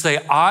to him and say,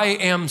 I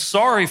am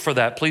sorry for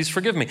that. Please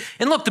forgive me.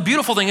 And look, the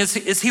beautiful thing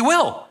is he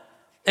will.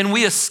 And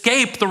we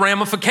escape the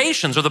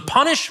ramifications or the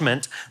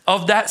punishment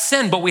of that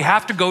sin, but we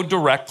have to go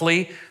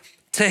directly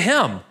to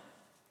him.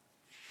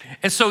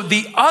 And so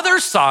the other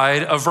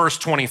side of verse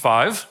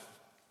 25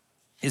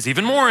 is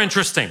even more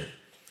interesting.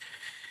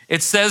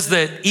 It says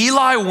that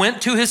Eli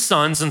went to his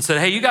sons and said,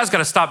 hey, you guys got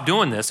to stop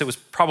doing this. It was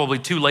probably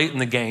too late in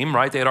the game,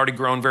 right? They had already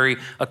grown very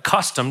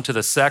accustomed to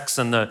the sex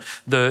and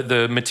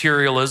the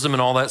materialism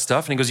and all that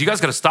stuff. And he goes, you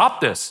guys got to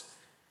stop this.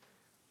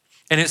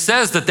 And it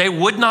says that they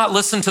would not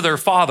listen to their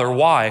father.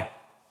 Why?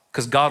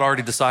 Because God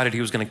already decided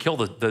he was going to kill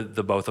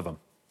the both of them.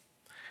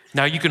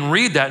 Now you can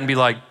read that and be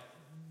like,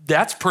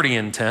 that's pretty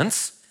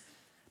intense.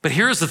 But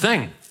here's the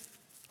thing.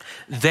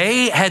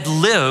 They had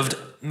lived,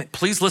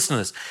 please listen to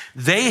this.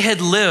 They had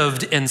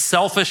lived in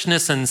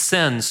selfishness and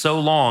sin so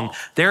long,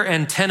 their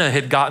antenna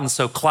had gotten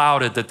so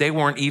clouded that they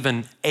weren't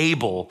even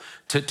able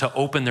to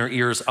open their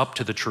ears up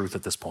to the truth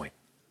at this point.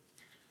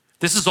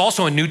 This is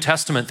also a New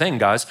Testament thing,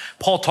 guys.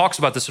 Paul talks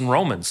about this in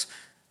Romans.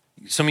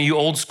 Some of you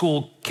old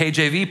school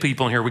KJV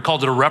people in here, we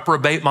called it a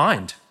reprobate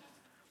mind.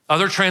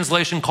 Other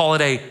translations call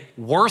it a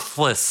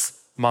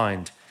worthless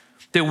mind.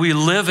 That we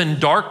live in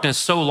darkness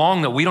so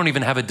long that we don't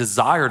even have a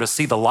desire to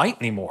see the light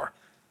anymore.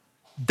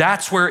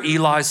 That's where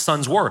Eli's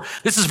sons were.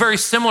 This is very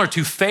similar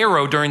to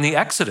Pharaoh during the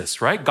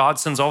Exodus, right?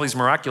 God sends all these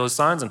miraculous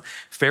signs and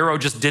Pharaoh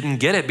just didn't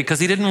get it because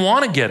he didn't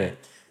want to get it.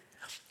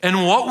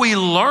 And what we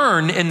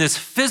learn in this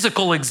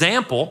physical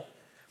example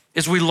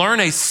is we learn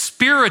a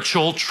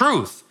spiritual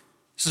truth.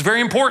 This is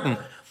very important,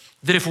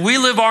 that if we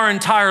live our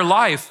entire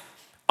life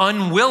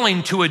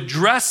unwilling to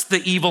address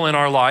the evil in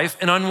our life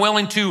and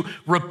unwilling to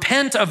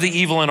repent of the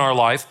evil in our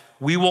life,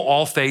 we will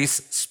all face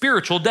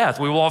spiritual death.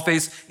 We will all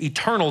face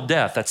eternal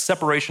death. That's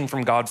separation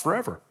from God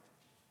forever.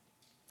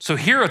 So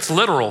here it's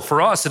literal.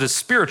 For us, it is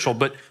spiritual,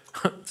 but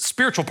the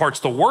spiritual part's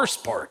the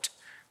worst part.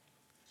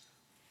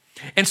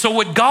 And so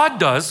what God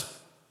does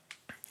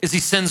is he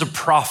sends a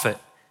prophet,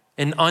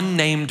 an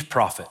unnamed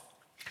prophet.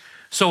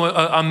 So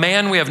a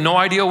man, we have no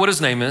idea what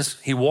his name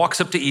is. He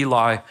walks up to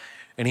Eli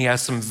and he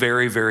has some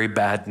very, very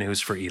bad news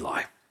for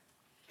Eli.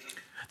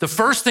 The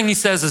first thing he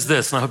says is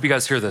this, and I hope you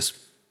guys hear this.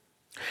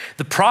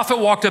 The prophet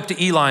walked up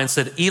to Eli and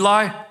said,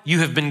 Eli, you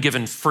have been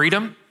given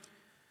freedom.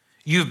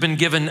 You've been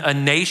given a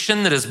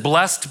nation that is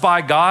blessed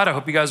by God. I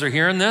hope you guys are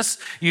hearing this.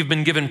 You've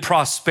been given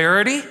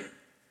prosperity.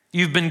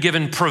 You've been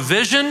given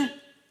provision.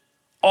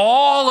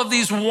 All of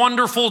these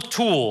wonderful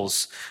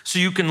tools so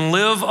you can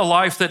live a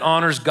life that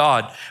honors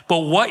God. But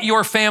what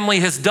your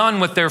family has done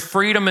with their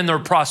freedom and their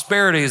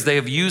prosperity is they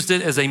have used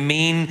it as a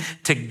mean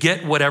to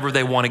get whatever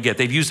they want to get.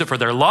 They've used it for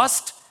their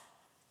lust.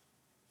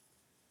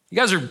 You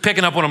guys are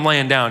picking up what I'm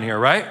laying down here,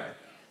 right?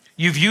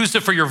 You've used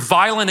it for your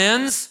violent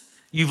ends.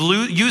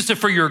 You've used it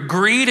for your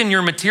greed and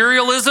your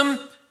materialism,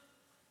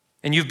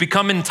 and you've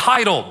become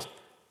entitled.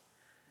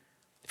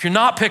 If you're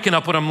not picking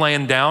up what I'm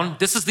laying down,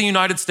 this is the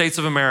United States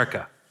of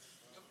America.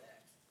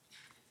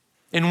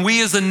 And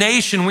we as a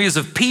nation, we as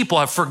a people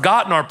have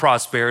forgotten our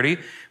prosperity.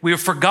 We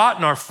have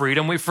forgotten our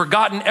freedom. We've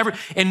forgotten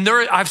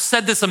I've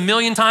said this a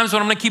million times, but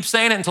I'm gonna keep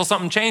saying it until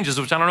something changes,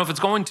 which I don't know if it's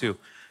going to.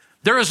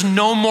 There is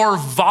no more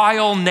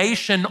vile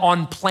nation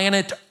on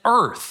planet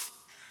Earth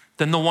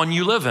than the one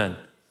you live in.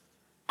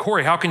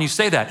 Corey, how can you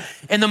say that?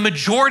 In the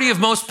majority of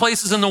most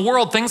places in the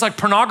world, things like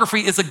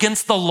pornography is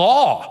against the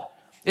law.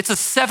 It's a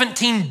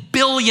 $17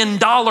 billion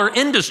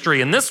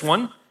industry in this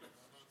one.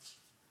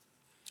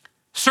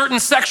 Certain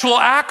sexual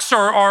acts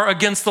are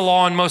against the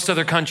law in most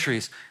other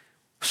countries.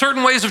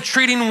 Certain ways of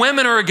treating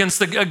women are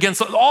against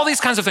all these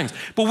kinds of things.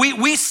 But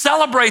we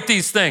celebrate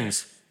these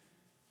things.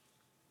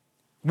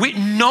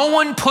 No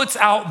one puts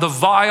out the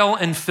vile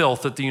and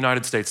filth that the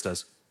United States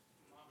does.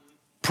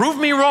 Prove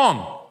me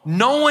wrong.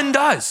 No one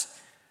does.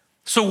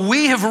 So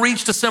we have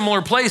reached a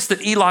similar place that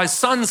Eli's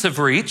sons have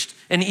reached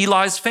and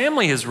Eli's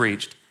family has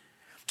reached.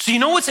 So you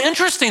know what's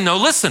interesting though?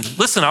 Listen,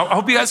 I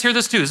hope you guys hear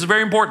this too. This is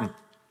very important.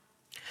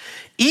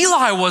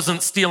 Eli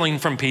wasn't stealing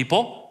from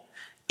people.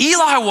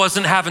 Eli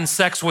wasn't having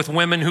sex with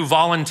women who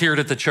volunteered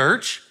at the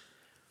church,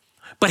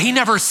 but he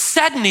never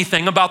said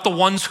anything about the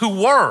ones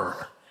who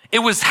were. It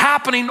was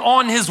happening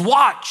on his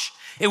watch.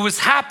 It was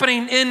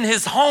happening in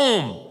his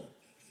home.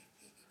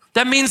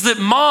 That means that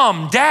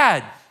mom,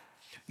 dad,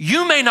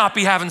 you may not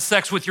be having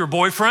sex with your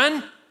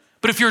boyfriend,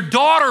 but if your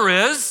daughter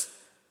is,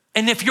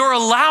 And if you're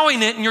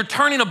allowing it and you're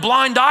turning a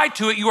blind eye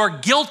to it, you are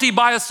guilty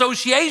by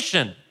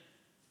association.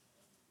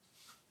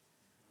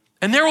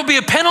 And there will be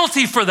a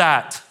penalty for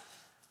that.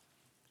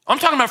 I'm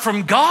talking about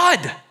from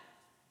God.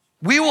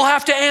 We will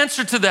have to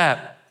answer to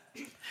that.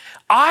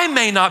 I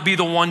may not be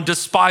the one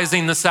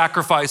despising the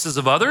sacrifices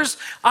of others.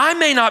 I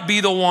may not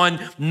be the one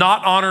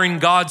not honoring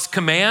God's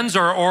commands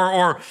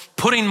or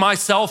putting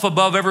myself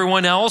above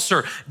everyone else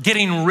or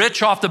getting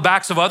rich off the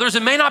backs of others.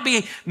 It may not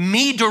be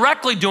me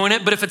directly doing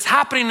it, but if it's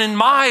happening in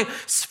my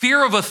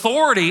sphere of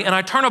authority and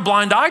I turn a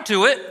blind eye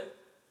to it,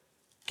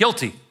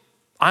 guilty.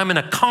 I'm an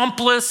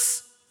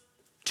accomplice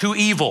to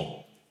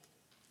evil.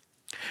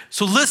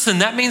 So listen,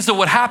 that means that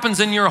what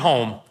happens in your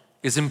home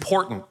is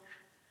important.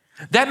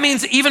 That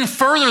means even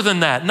further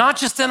than that, not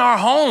just in our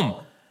home.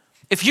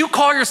 If you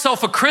call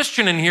yourself a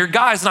Christian in here,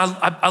 guys, and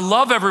I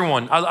love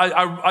everyone,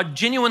 I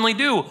genuinely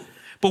do,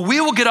 but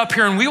we will get up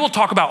here and we will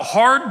talk about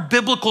hard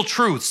biblical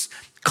truths,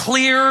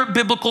 clear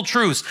biblical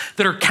truths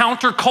that are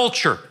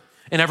counterculture.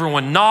 And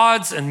everyone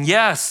nods and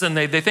yes, and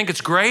they think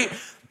it's great.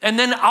 And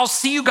then I'll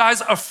see you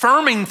guys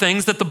affirming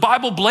things that the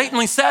Bible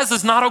blatantly says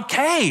is not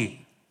okay.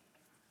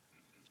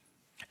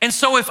 And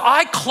so if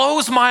I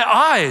close my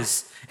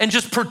eyes and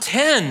just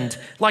pretend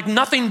like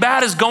nothing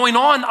bad is going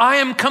on, I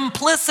am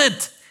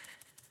complicit.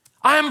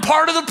 I am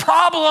part of the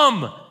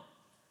problem.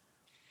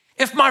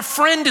 If my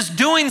friend is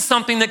doing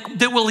something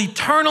that will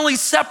eternally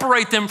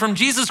separate them from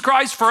Jesus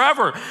Christ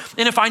forever,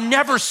 and if I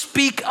never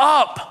speak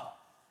up,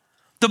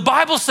 the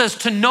Bible says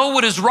to know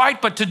what is right,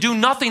 but to do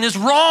nothing is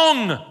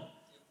wrong.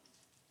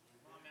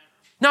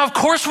 Now, of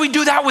course, we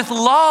do that with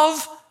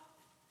love.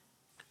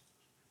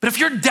 But if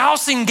you're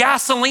dousing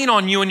gasoline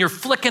on you and you're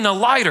flicking a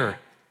lighter,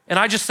 and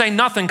I just say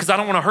nothing because I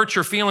don't want to hurt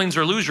your feelings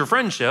or lose your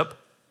friendship.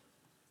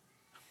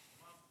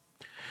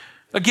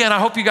 Again, I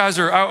hope you guys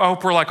I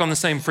hope we're like on the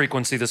same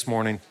frequency this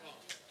morning.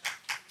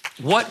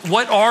 What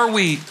are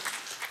we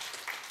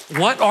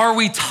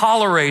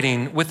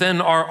tolerating within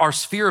our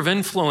sphere of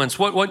influence?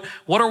 What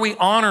are we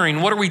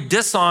honoring? What are we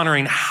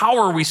dishonoring? How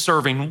are we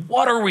serving?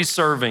 What are we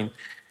serving?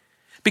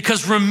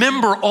 Because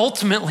remember,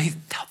 ultimately,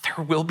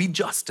 there will be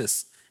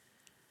justice.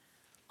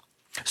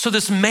 So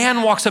this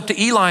man walks up to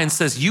Eli and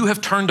says, you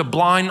have turned a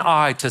blind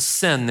eye to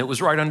sin that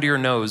was right under your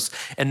nose.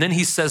 And then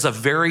he says a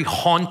very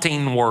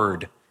haunting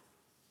word,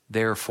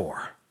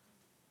 therefore.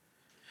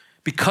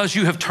 Because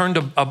you have turned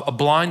a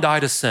blind eye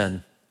to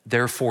sin,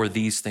 therefore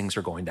these things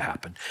are going to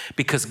happen.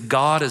 Because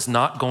God is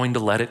not going to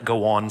let it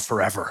go on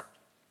forever.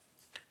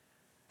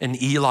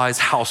 And Eli's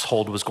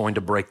household was going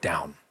to break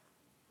down.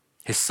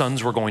 His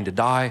sons were going to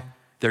die.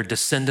 Their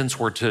descendants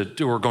were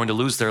going to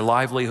lose their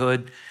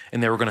livelihood,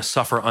 and they were going to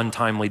suffer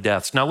untimely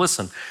deaths. Now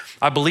listen,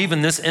 I believe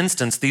in this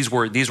instance, these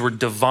were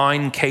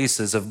divine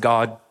cases of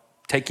God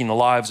taking the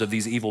lives of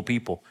these evil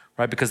people,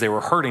 right? Because they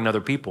were hurting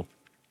other people.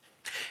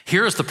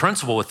 Here's the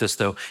principle with this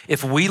though.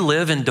 If we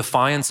live in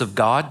defiance of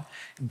God,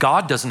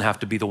 God doesn't have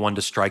to be the one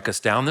to strike us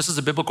down. This is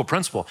a biblical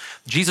principle.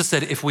 Jesus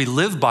said, if we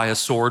live by a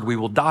sword, we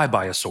will die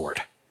by a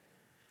sword.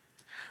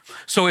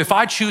 So if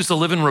I choose to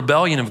live in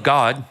rebellion of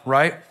God,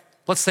 right?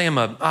 Let's say I'm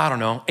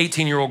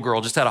 18-year-old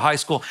girl just out of high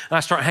school, and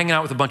I start hanging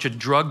out with a bunch of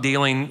drug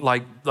dealing,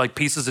 like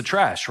pieces of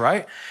trash,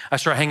 right? I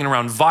start hanging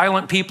around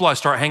violent people. I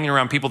start hanging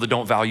around people that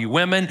don't value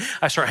women.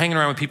 I start hanging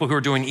around with people who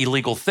are doing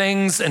illegal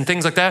things and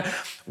things like that.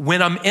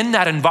 When I'm in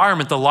that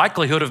environment, the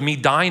likelihood of me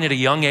dying at a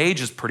young age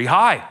is pretty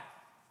high.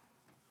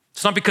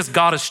 It's not because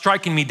God is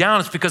striking me down.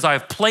 It's because I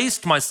have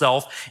placed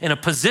myself in a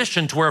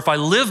position to where if I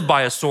live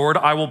by a sword,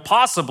 I will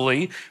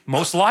possibly,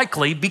 most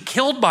likely, be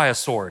killed by a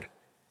sword.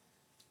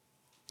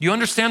 You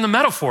understand the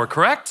metaphor,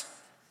 correct?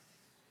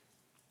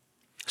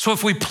 So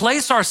if we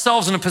place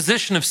ourselves in a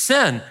position of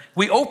sin,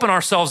 we open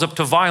ourselves up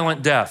to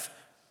violent death,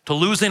 to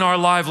losing our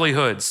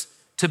livelihoods,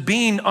 to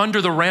being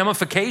under the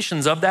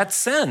ramifications of that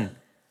sin.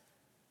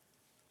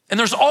 And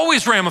there's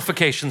always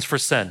ramifications for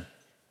sin.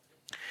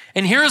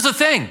 And here's the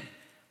thing,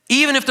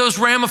 even if those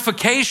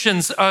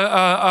ramifications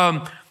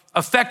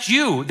affect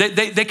you,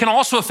 they can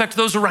also affect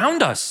those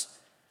around us.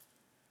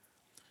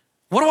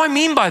 What do I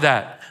mean by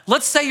that?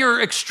 Let's say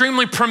you're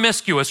extremely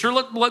promiscuous, or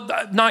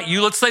not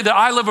you, let's say that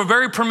I live a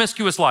very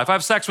promiscuous life. I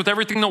have sex with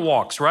everything that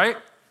walks, right?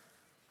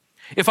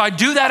 If I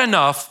do that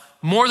enough,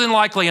 more than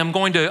likely I'm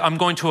going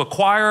to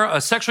acquire a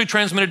sexually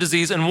transmitted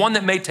disease, and one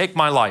that may take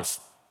my life.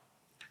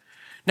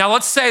 Now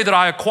let's say that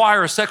I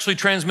acquire a sexually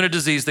transmitted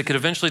disease that could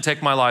eventually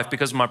take my life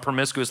because of my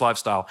promiscuous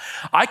lifestyle.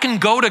 I can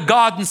go to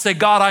God and say,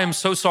 God, I am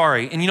so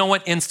sorry. And you know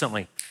what?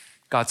 Instantly,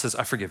 God says,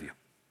 I forgive you.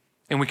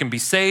 And we can be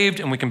saved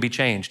and we can be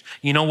changed.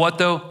 You know what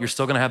though? You're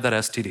still gonna have that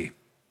STD.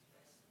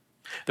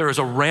 There is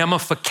a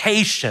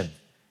ramification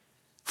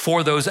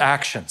for those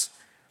actions.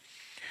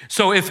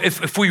 So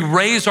if we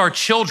raise our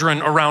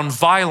children around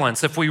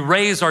violence, if we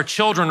raise our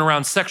children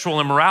around sexual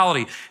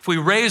immorality, if we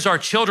raise our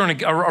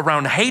children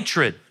around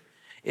hatred,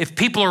 if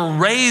people are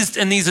raised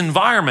in these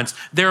environments,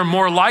 they're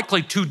more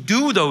likely to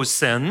do those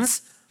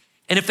sins.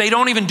 And if they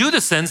don't even do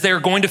the sins, they're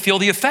going to feel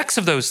the effects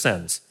of those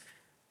sins.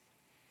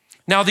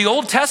 Now, the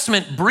Old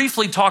Testament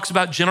briefly talks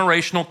about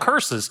generational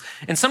curses,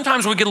 and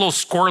sometimes we get a little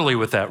squirrely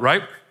with that,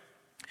 right?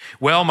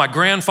 Well, my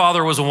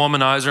grandfather was a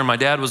womanizer, my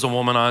dad was a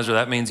womanizer.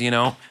 That means,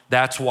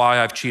 that's why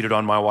I've cheated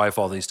on my wife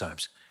all these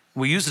times.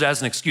 We use it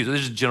as an excuse.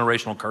 This is a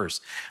generational curse.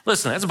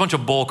 Listen, that's a bunch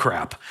of bull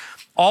crap.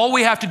 All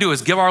we have to do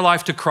is give our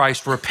life to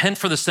Christ, repent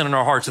for the sin in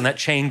our hearts, and that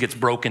chain gets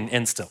broken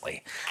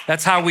instantly.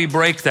 That's how we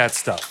break that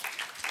stuff.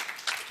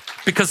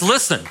 Because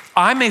listen,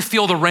 I may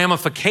feel the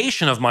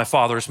ramification of my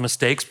father's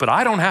mistakes, but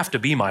I don't have to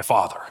be my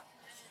father.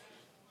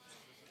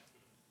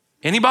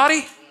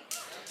 Anybody?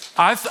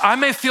 I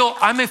may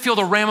feel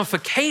the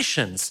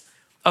ramifications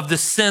of the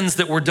sins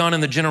that were done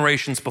in the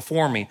generations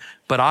before me,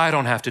 but I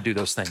don't have to do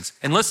those things.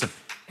 And listen,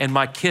 and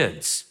my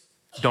kids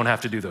don't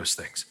have to do those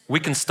things. We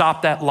can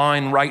stop that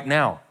line right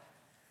now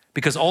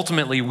because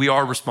ultimately we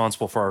are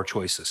responsible for our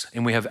choices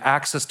and we have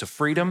access to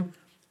freedom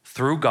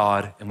through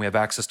God and we have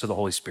access to the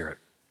Holy Spirit.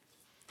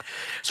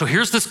 So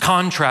here's this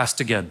contrast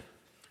again.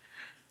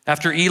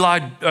 After Eli,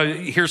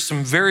 here's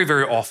some very,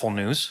 very awful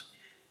news.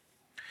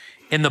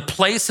 In the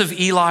place of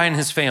Eli and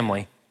his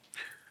family,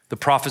 the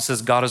prophet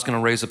says God is going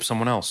to raise up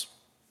someone else.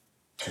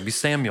 Maybe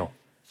Samuel.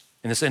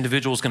 And this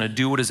individual is going to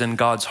do what is in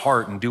God's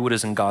heart and do what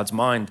is in God's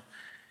mind.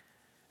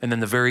 And then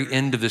the very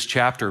end of this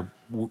chapter,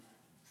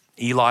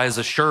 Eli is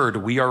assured,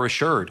 we are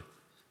assured,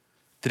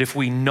 that if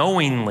we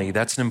knowingly,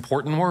 that's an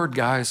important word,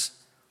 guys,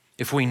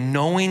 if we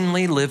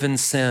knowingly live in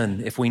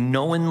sin, if we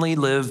knowingly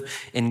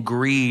live in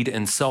greed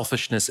and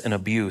selfishness and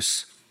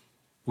abuse,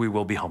 we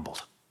will be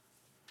humbled.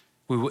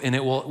 And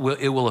it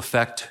will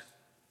affect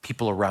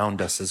people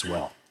around us as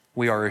well.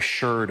 We are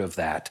assured of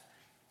that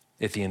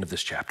at the end of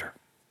this chapter.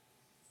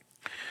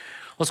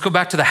 Let's go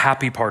back to the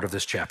happy part of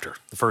this chapter,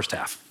 the first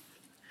half.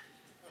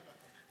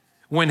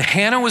 When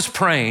Hannah was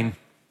praying,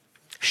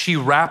 she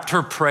wrapped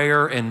her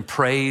prayer in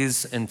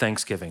praise and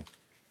thanksgiving.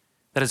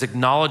 That is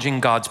acknowledging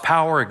God's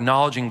power,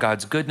 acknowledging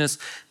God's goodness,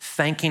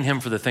 thanking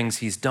him for the things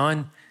he's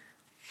done.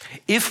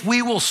 If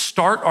we will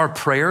start our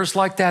prayers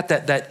like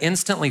that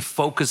instantly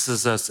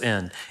focuses us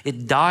in.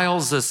 It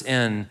dials us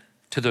in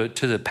to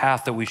the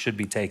path that we should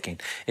be taking.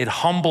 It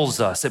humbles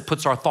us. It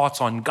puts our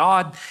thoughts on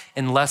God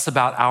and less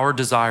about our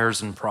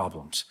desires and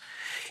problems.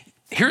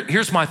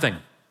 Here's my thing.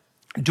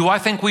 Do I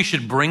think we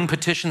should bring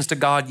petitions to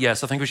God?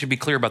 Yes, I think we should be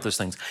clear about those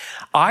things.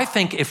 I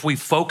think if we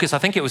focus, I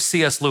think it was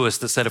C.S. Lewis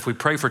that said if we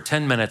pray for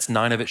 10 minutes,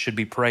 9 of it should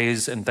be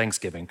praise and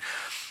thanksgiving.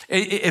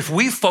 If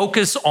we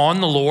focus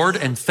on the Lord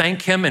and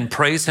thank him and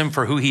praise him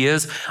for who he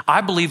is, I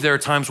believe there are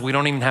times we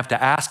don't even have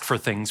to ask for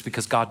things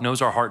because God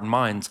knows our heart and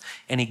minds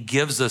and he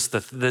gives us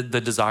the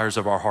desires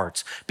of our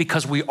hearts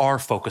because we are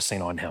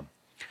focusing on him.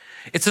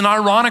 It's an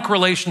ironic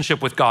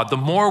relationship with God. The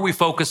more we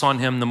focus on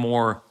him, the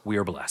more we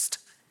are blessed.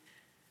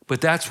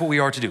 But that's what we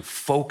are to do.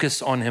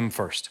 Focus on him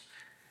first.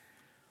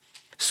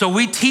 So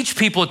we teach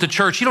people at the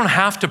church, you don't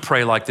have to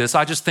pray like this.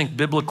 I just think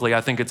biblically,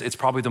 I think it's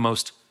probably the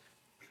most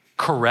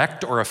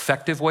correct or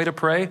effective way to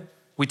pray.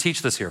 We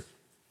teach this here.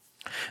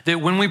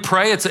 That when we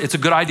pray, it's a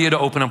good idea to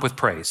open up with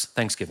praise,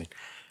 thanksgiving.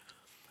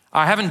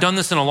 I haven't done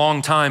this in a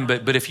long time,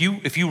 but if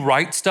you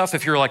write stuff,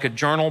 if you're like a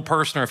journal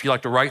person or if you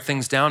like to write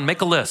things down,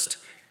 make a list.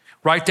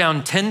 Write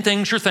down 10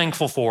 things you're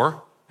thankful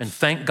for and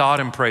thank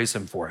God and praise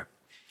him for it.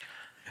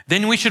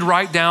 Then we should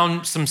write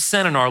down some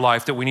sin in our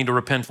life that we need to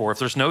repent for. If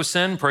there's no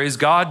sin, praise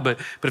God. But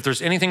if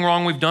there's anything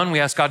wrong we've done, we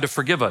ask God to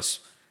forgive us.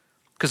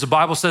 Because the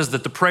Bible says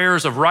that the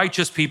prayers of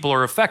righteous people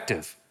are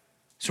effective.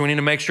 So we need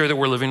to make sure that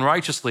we're living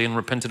righteously and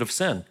repentant of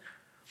sin.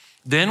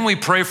 Then we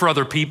pray for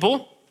other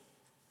people.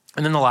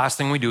 And then the last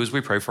thing we do is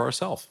we pray for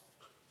ourselves.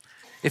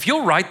 If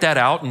you'll write that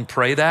out and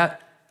pray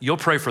that, you'll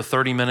pray for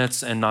 30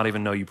 minutes and not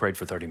even know you prayed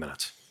for 30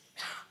 minutes.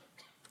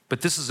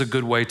 But this is a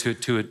good way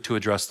to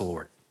address the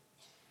Lord.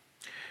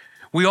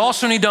 We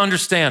also need to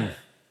understand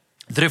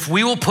that if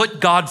we will put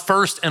God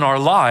first in our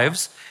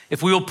lives,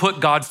 if we will put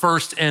God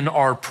first in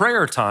our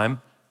prayer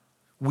time,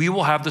 we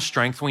will have the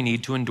strength we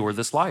need to endure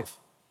this life.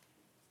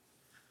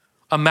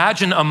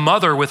 Imagine a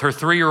mother with her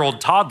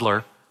 3-year-old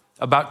toddler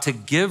about to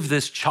give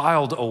this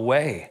child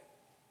away.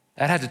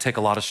 That had to take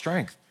a lot of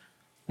strength.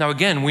 Now,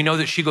 again, we know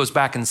that she goes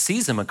back and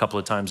sees him a couple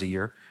of times a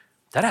year.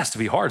 That has to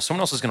be hard.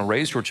 Someone else is going to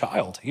raise your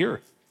child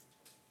here.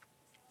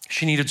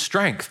 She needed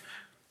strength.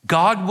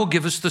 God will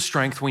give us the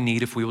strength we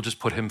need if we will just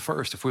put him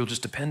first, if we will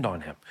just depend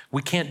on him.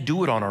 We can't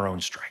do it on our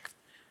own strength.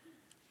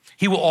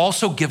 He will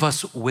also give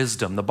us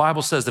wisdom. The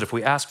Bible says that if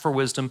we ask for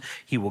wisdom,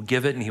 he will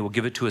give it and he will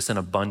give it to us in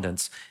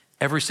abundance.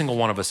 Every single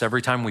one of us,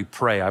 every time we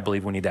pray, I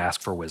believe we need to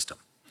ask for wisdom.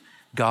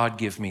 God,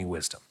 give me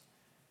wisdom.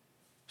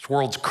 This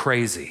world's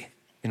crazy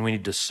and we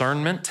need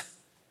discernment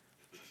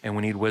and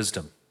we need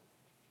wisdom.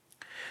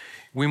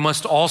 We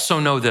must also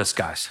know this,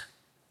 guys,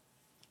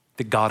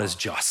 that God is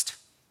just.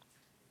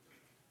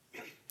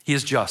 He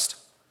is just.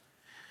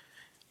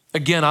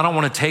 Again, I don't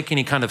want to take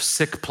any kind of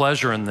sick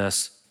pleasure in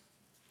this,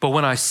 but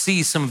when I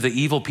see some of the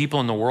evil people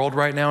in the world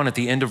right now, and at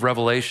the end of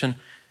Revelation,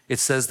 it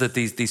says that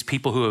these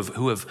people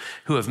who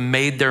have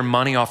made their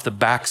money off the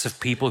backs of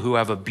people who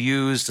have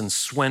abused and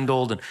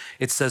swindled, and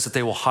it says that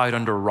they will hide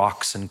under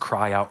rocks and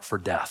cry out for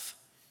death.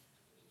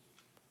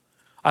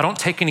 I don't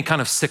take any kind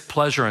of sick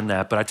pleasure in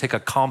that, but I take a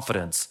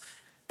confidence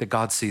that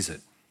God sees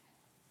it.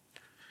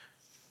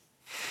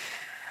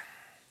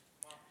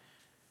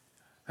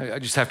 I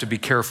just have to be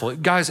careful.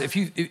 Guys,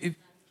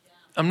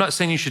 I'm not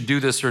saying you should do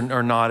this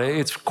or not.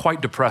 It's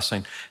quite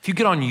depressing. If you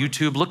get on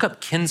YouTube, look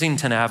up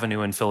Kensington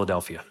Avenue in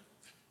Philadelphia.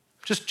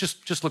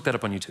 Just look that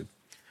up on YouTube.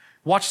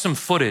 Watch some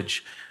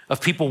footage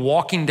of people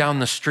walking down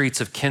the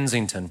streets of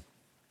Kensington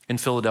in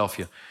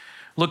Philadelphia.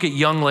 Look at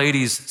young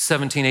ladies,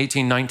 17,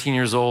 18, 19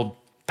 years old,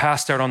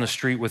 passed out on the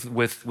street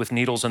with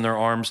needles in their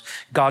arms.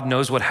 God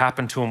knows what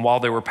happened to them while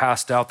they were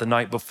passed out the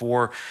night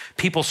before.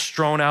 People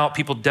strewn out,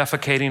 people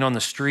defecating on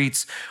the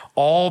streets,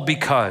 all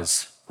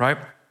because, right?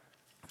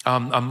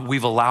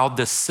 We've allowed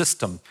this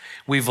system.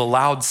 We've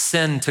allowed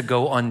sin to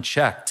go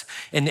unchecked.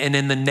 And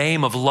in the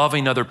name of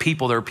loving other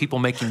people, there are people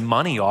making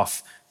money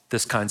off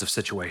this kinds of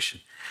situation.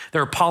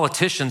 There are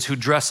politicians who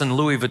dress in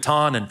Louis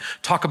Vuitton and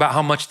talk about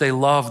how much they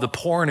love the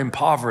poor and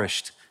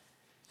impoverished.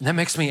 And that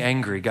makes me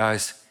angry,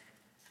 guys.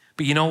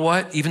 But you know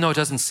what? Even though it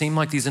doesn't seem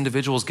like these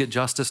individuals get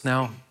justice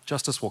now,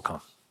 justice will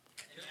come.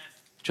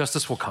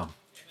 Justice will come.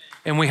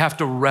 And we have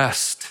to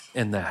rest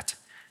in that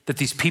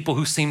these people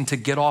who seem to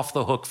get off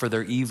the hook for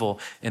their evil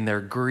and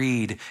their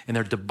greed and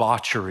their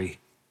debauchery,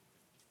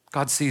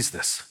 God sees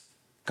this.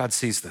 God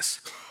sees this.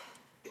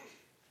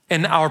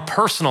 In our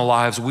personal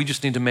lives, we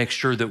just need to make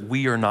sure that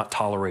we are not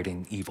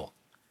tolerating evil.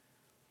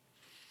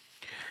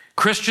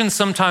 Christians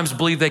sometimes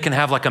believe they can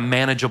have like a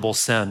manageable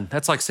sin.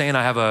 That's like saying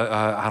I have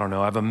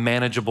a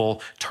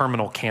manageable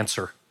terminal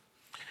cancer.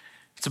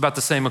 It's about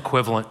the same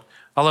equivalent.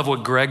 I love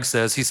what Greg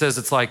says. He says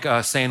it's like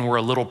saying we're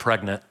a little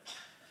pregnant.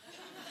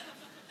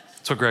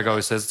 That's what Greg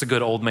always says. It's a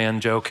good old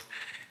man joke.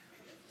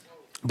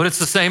 But it's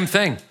the same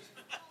thing.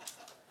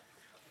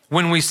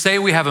 When we say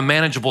we have a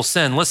manageable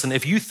sin, listen,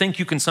 if you think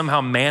you can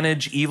somehow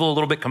manage evil a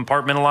little bit,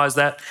 compartmentalize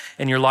that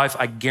in your life,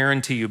 I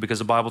guarantee you, because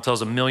the Bible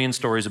tells a million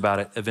stories about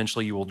it,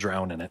 eventually you will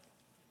drown in it.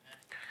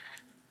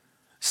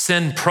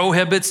 Sin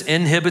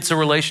inhibits a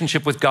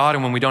relationship with God,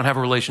 and when we don't have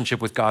a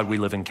relationship with God, we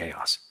live in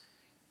chaos.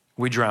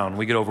 We drown,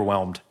 we get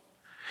overwhelmed.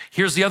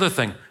 Here's the other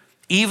thing.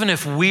 Even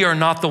if we are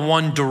not the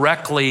one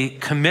directly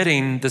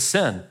committing the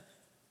sin,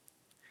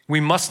 we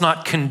must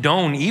not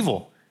condone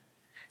evil.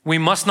 We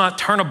must not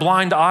turn a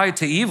blind eye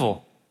to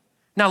evil.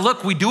 Now,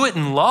 look, we do it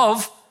in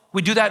love.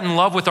 We do that in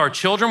love with our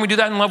children. We do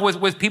that in love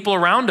with people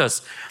around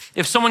us.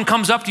 If someone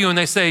comes up to you and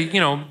they say,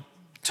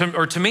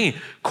 to me,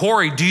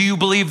 Corey, do you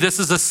believe this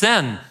is a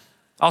sin?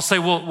 I'll say,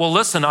 well,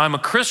 listen, I'm a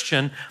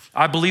Christian.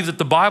 I believe that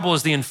the Bible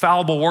is the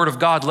infallible word of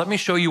God. Let me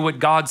show you what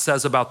God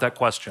says about that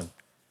question.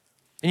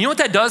 And you know what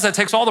that does? That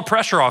takes all the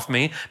pressure off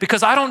me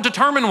because I don't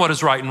determine what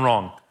is right and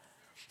wrong.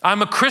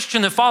 I'm a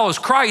Christian that follows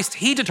Christ.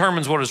 He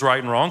determines what is right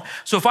and wrong.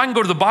 So if I can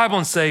go to the Bible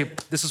and say,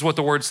 this is what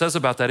the word says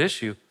about that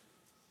issue.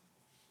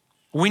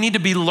 We need to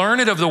be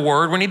learned of the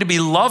word. We need to be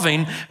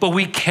loving, but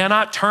we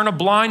cannot turn a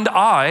blind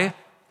eye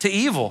to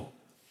evil.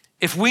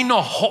 If we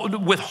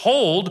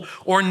withhold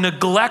or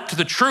neglect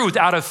the truth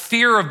out of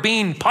fear of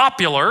being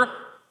popular,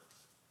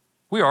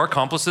 we are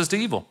accomplices to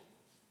evil.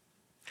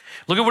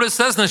 Look at what it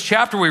says in this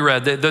chapter we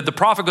read. The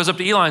prophet goes up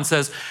to Eli and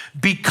says,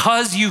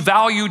 because you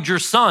valued your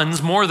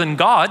sons more than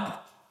God,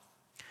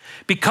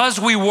 because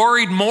we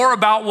worried more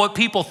about what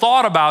people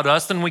thought about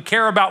us than we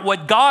care about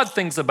what God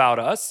thinks about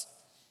us,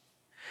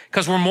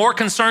 because we're more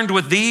concerned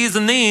with these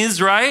and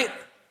these, right?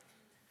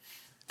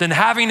 Than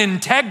having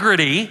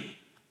integrity.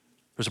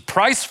 There's a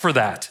price for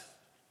that.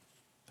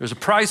 There's a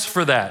price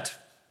for that.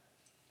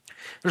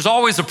 There's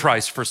always a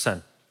price for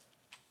sin.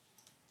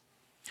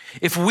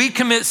 If we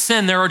commit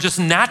sin, there are just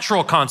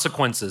natural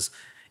consequences.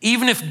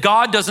 Even if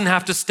God doesn't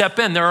have to step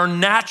in, there are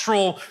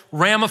natural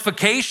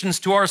ramifications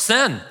to our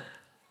sin.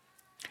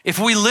 If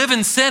we live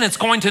in sin, it's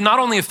going to not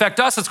only affect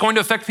us, it's going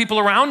to affect people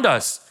around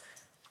us.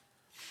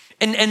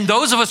 And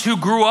those of us who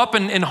grew up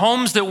in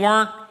homes that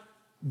weren't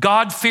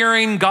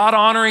God-fearing,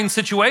 God-honoring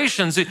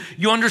situations,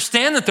 you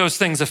understand that those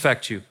things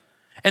affect you.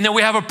 And that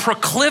we have a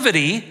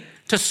proclivity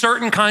to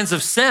certain kinds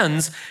of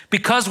sins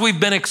because we've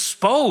been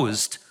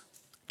exposed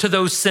to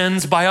those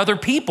sins by other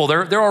people.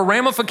 There are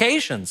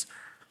ramifications.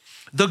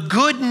 The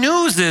good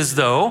news is,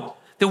 though,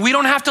 that we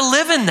don't have to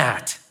live in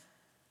that.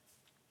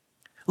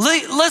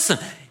 Listen,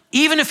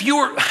 even if you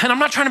were, and I'm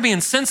not trying to be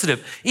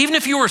insensitive, even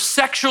if you were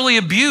sexually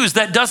abused,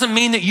 that doesn't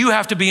mean that you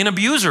have to be an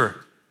abuser.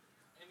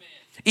 Amen.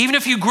 Even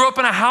if you grew up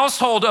in a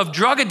household of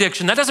drug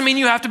addiction, that doesn't mean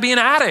you have to be an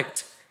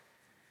addict.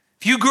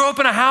 If you grew up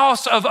in a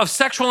house of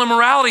sexual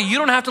immorality, you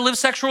don't have to live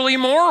sexually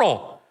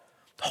immoral.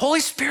 The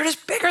Holy Spirit is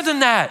bigger than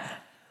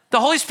that. The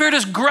Holy Spirit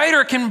is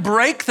greater, can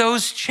break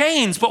those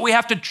chains, but we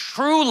have to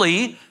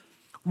truly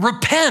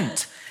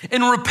repent.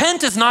 And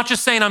repent is not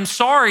just saying, I'm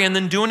sorry, and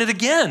then doing it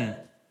again.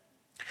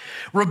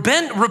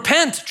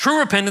 Repent, true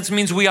repentance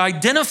means we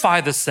identify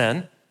the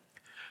sin,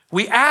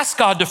 we ask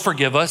God to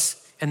forgive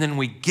us, and then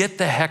we get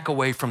the heck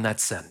away from that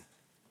sin.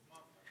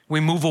 We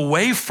move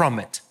away from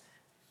it.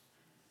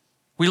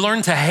 We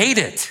learn to hate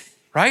it,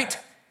 right?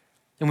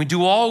 And we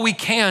do all we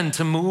can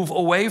to move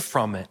away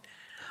from it.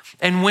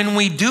 And when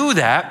we do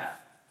that,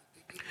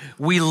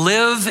 we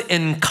live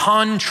in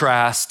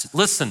contrast,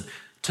 listen,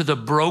 to the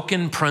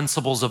broken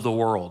principles of the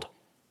world.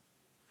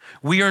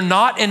 We are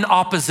not in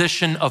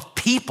opposition of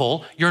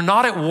people. You're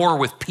not at war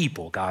with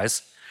people,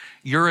 guys.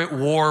 You're at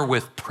war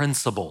with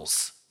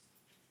principles.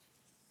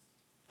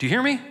 Do you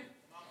hear me?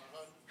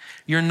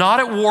 You're not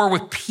at war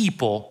with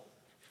people.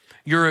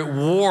 You're at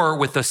war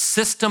with a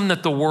system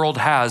that the world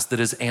has that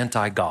is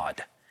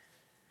anti-God.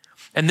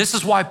 And this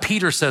is why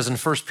Peter says in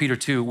 1 Peter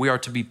 2, we are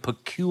to be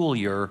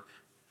peculiar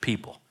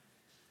people.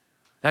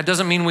 That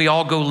doesn't mean we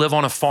all go live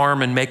on a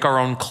farm and make our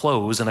own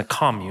clothes in a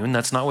commune.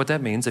 That's not what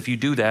that means. If you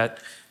do that,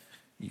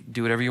 you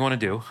do whatever you want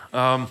to do.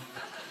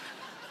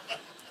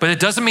 But it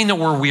doesn't mean that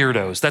we're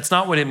weirdos. That's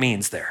not what it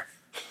means there.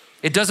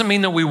 It doesn't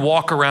mean that we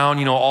walk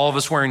around, all of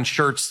us wearing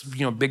shirts,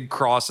 big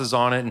crosses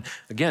on it. And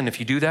again, if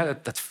you do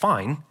that, that's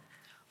fine.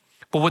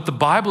 But what the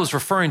Bible is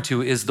referring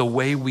to is the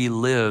way we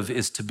live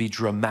is to be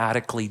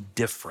dramatically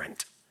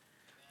different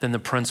than the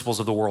principles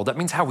of the world. That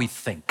means how we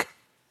think.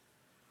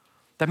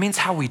 That means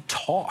how we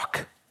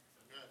talk.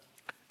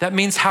 That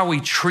means how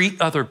we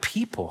treat other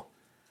people.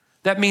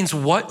 That means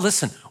what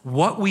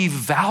we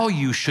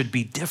value should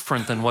be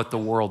different than what the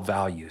world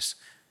values.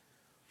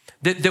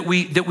 That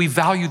we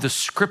value the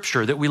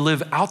scripture, that we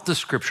live out the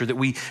scripture, that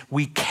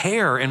we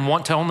care and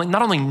want to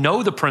not only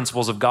know the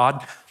principles of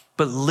God,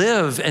 but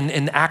live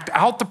and act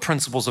out the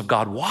principles of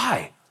God.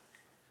 Why?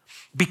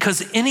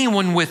 Because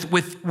anyone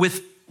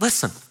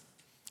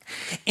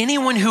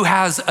anyone who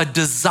has a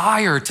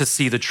desire to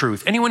see the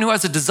truth, anyone who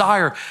has a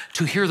desire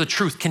to hear the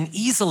truth can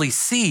easily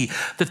see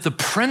that the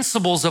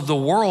principles of the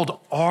world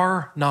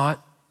are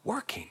not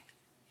working.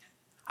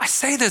 I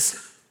say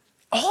this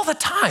all the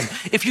time.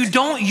 If you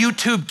don't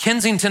YouTube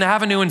Kensington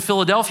Avenue in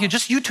Philadelphia,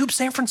 just YouTube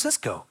San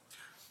Francisco.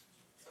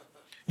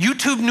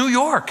 YouTube New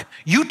York.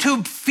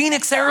 YouTube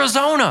Phoenix,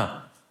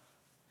 Arizona.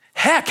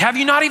 Heck, have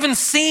you not even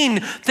seen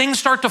things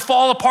start to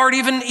fall apart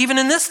even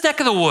in this neck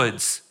of the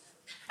woods?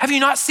 Have you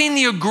not seen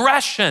the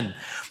aggression?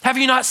 Have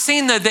you not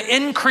seen the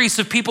increase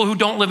of people who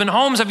don't live in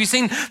homes? Have you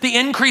seen the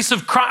increase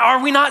of crime?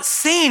 Are we not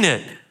seeing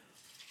it?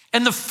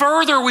 And the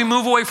further we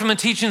move away from the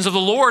teachings of the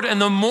Lord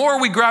and the more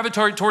we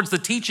gravitate towards the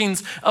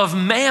teachings of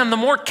man, the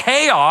more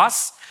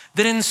chaos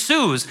that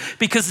ensues,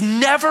 because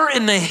never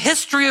in the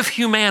history of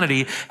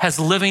humanity has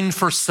living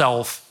for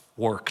self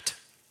worked.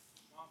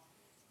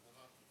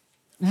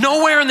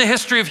 Nowhere in the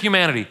history of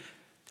humanity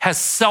has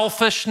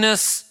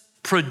selfishness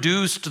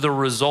produced the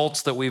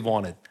results that we've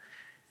wanted.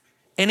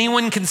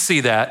 Anyone can see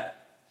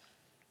that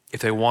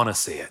if they want to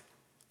see it.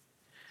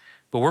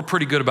 But we're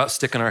pretty good about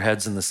sticking our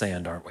heads in the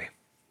sand, aren't we?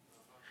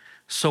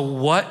 So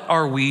what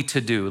are we to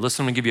do?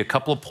 Listen, I'm gonna give you a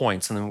couple of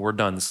points and then we're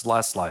done. This is the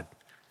last slide.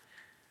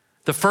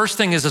 The first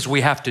thing is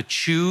we have to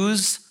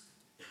choose.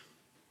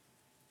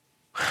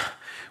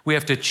 We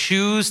have to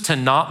choose to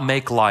not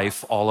make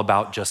life all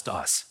about just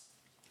us.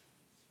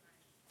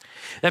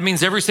 That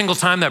means every single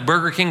time that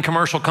Burger King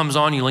commercial comes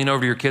on, you lean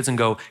over to your kids and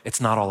go, it's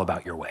not all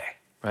about your way,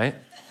 right?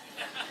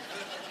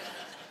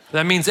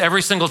 That means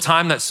every single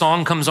time that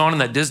song comes on in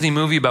that Disney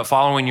movie about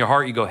following your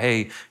heart, you go,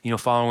 hey,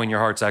 following your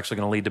heart's actually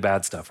gonna lead to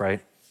bad stuff, right?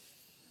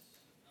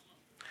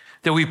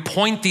 That we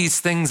point these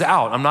things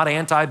out. I'm not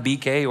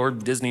anti-BK or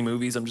Disney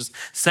movies, I'm just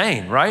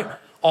saying, right?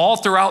 All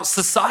throughout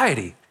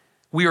society,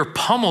 we are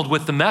pummeled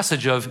with the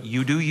message of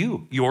you do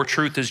you. Your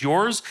truth is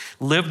yours.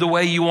 Live the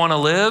way you wanna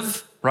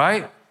live,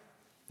 right?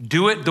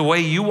 Do it the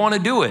way you wanna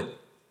do it.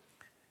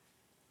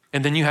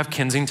 And then you have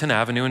Kensington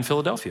Avenue in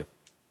Philadelphia.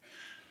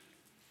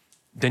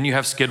 Then you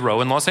have Skid Row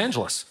in Los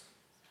Angeles.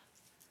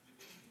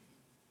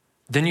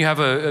 Then you have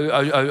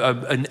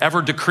an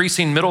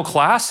ever-decreasing middle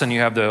class, and you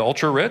have the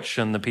ultra-rich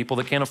and the people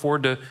that can't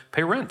afford to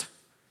pay rent.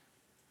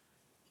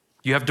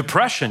 You have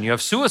depression, you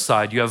have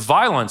suicide, you have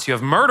violence, you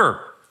have murder,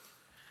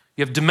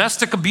 you have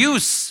domestic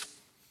abuse,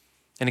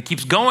 and it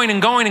keeps going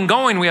and going and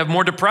going. We have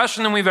more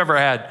depression than we've ever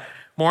had,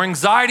 more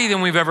anxiety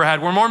than we've ever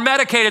had. We're more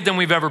medicated than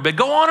we've ever been.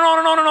 Go on and on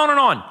and on and on and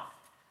on. I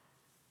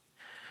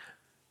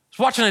was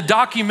watching a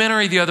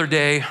documentary the other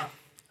day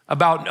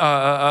about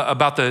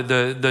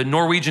the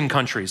Norwegian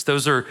countries.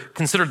 Those are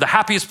considered the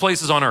happiest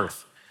places on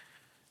earth.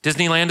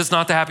 Disneyland is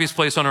not the happiest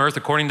place on earth.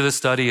 According to this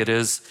study, it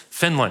is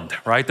Finland,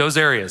 right? Those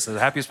areas are the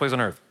happiest place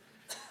on earth.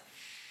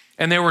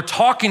 And they were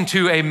talking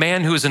to a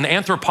man who is an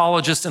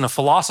anthropologist and a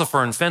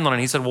philosopher in Finland.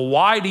 And he said, well,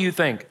 why do you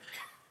think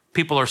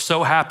people are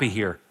so happy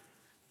here?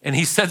 And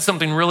he said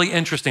something really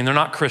interesting. They're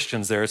not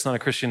Christians there. It's not a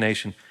Christian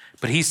nation.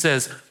 But he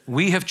says,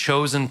 we have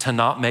chosen to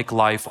not make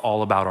life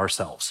all about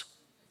ourselves.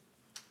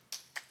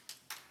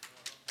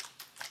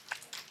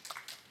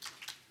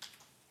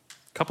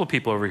 A couple of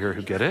people over here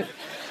who get it.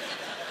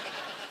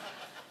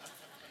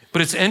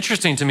 But it's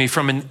interesting to me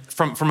from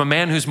a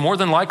man who's more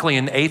than likely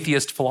an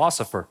atheist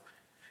philosopher.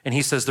 And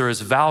he says there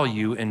is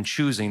value in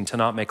choosing to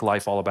not make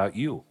life all about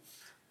you.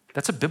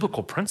 That's a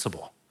biblical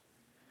principle.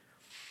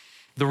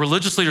 The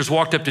religious leaders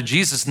walked up to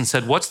Jesus and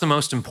said, what's the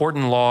most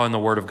important law in the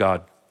Word of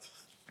God?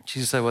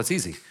 Jesus said, well, it's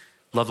easy.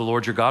 Love the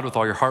Lord your God with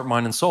all your heart,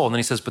 mind, and soul. And then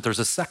he says, but there's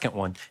a second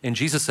one. And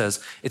Jesus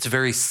says, it's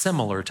very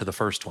similar to the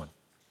first one.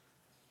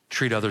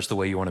 Treat others the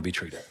way you want to be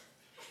treated.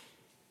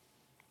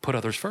 Put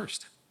others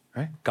first,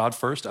 right? God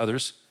first,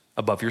 others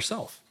above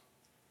yourself.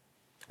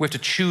 We have to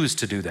choose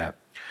to do that.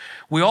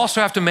 We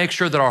also have to make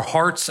sure that our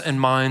hearts and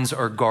minds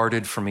are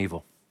guarded from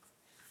evil.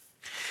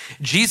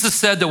 Jesus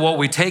said that what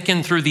we take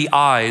in through the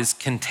eyes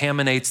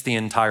contaminates the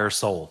entire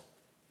soul.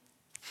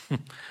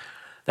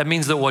 That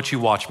means that what you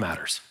watch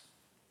matters.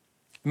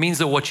 It means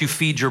that what you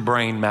feed your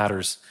brain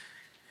matters.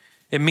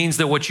 It means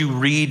that what you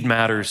read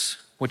matters.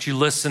 What you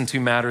listen to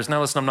matters.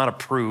 Now listen, I'm not a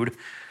prude.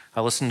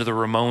 I listen to the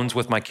Ramones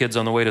with my kids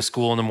on the way to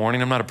school in the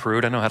morning. I'm not a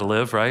prude. I know how to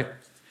live, right?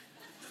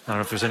 I don't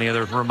know if there's any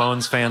other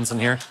Ramones fans in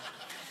here.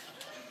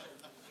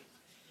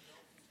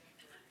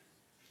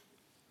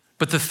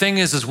 But the thing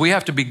is we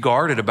have to be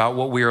guarded about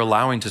what we are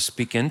allowing to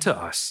speak into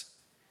us.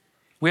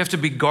 We have to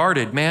be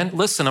guarded. Man,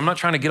 listen, I'm not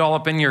trying to get all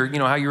up in your,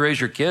 how you raise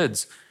your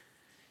kids.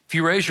 If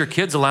you raise your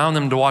kids allowing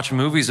them to watch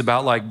movies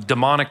about like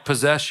demonic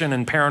possession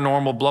and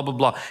paranormal, blah, blah,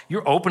 blah,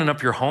 you're opening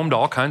up your home to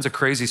all kinds of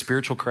crazy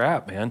spiritual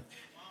crap, man.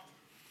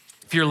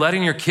 If you're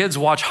letting your kids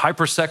watch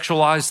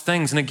hypersexualized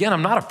things, and again,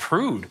 I'm not a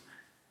prude.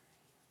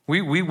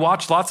 We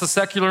watch lots of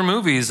secular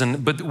movies,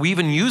 but we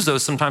even use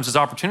those sometimes as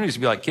opportunities to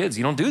be like, kids,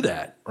 you don't do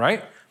that,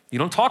 right? You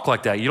don't talk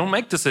like that. You don't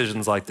make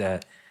decisions like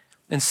that.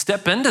 And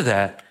step into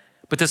that.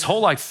 But this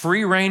whole like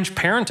free-range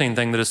parenting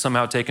thing that has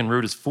somehow taken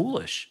root is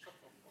foolish.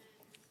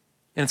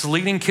 And it's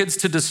leading kids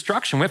to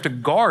destruction. We have to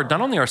guard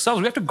not only ourselves,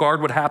 we have to guard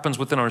what happens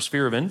within our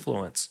sphere of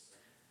influence.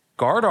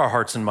 Guard our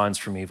hearts and minds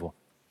from evil.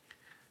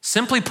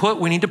 Simply put,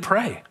 we need to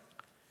pray.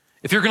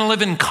 If you're going to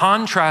live in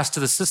contrast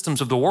to the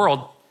systems of the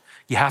world,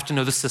 you have to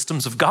know the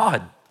systems of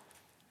God.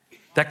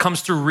 That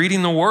comes through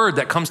reading the word.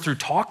 That comes through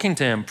talking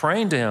to him,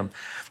 praying to him.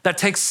 That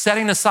takes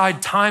setting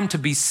aside time to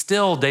be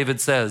still,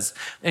 David says,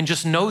 and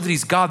just know that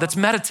he's God. That's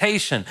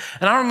meditation.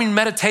 And I don't mean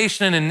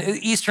meditation in an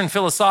Eastern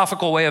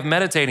philosophical way of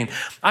meditating.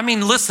 I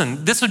mean,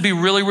 listen, this would be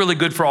really, really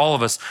good for all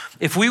of us.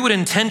 If we would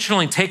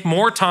intentionally take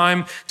more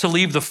time to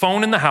leave the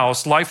phone in the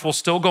house, life will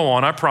still go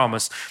on, I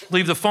promise.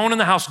 Leave the phone in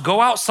the house,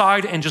 go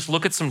outside and just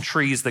look at some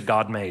trees that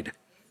God made.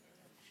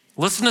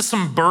 Listen to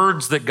some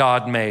birds that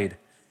God made.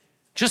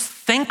 Just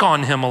think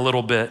on him a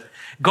little bit.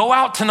 Go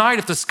out tonight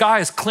if the sky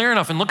is clear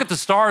enough and look at the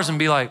stars and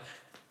be like,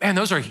 man,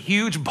 those are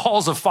huge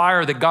balls of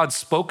fire that God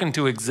spoke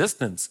into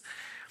existence.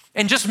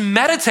 And just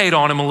meditate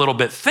on him a little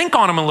bit. Think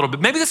on him a little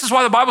bit. Maybe this is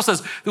why the Bible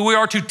says that we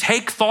are to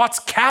take thoughts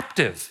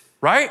captive,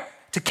 right?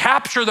 To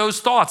capture those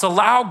thoughts,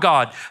 allow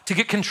God to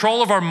get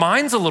control of our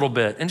minds a little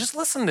bit and just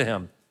listen to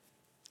him.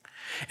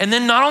 And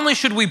then not only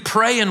should we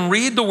pray and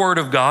read the word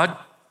of God,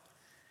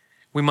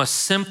 we must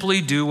simply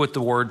do what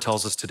the word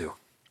tells us to do.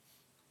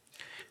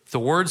 If the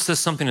word says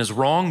something is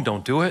wrong,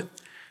 don't do it.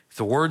 If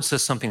the word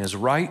says something is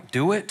right,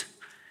 do it.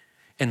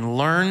 And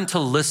learn to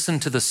listen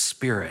to the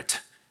Spirit.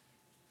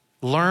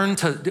 Learn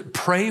to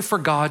pray for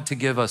God to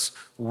give us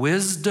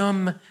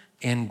wisdom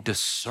and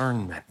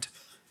discernment.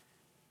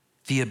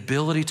 The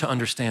ability to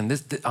understand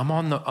this. I'm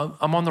on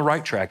the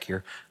right track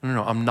here.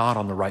 No, I'm not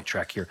on the right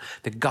track here.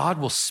 That God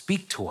will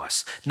speak to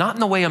us, not in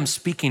the way I'm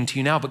speaking to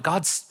you now, but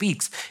God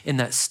speaks in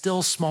that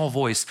still small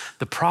voice.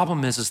 The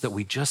problem is that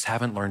we just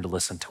haven't learned to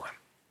listen to him.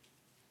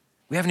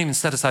 We haven't even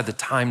set aside the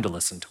time to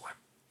listen to him.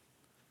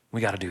 We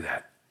got to do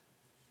that.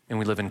 And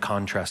we live in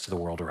contrast to the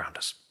world around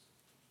us.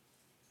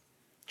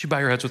 Would you bow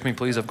your heads with me,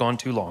 please? I've gone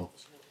too long.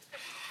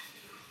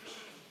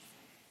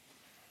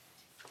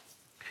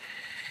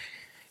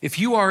 If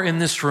you are in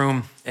this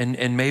room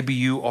and maybe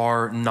you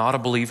are not a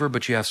believer,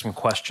 but you have some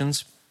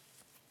questions,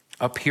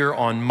 up here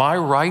on my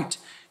right,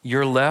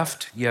 your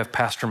left, you have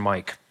Pastor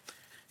Mike.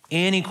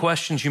 Any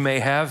questions you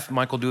may have,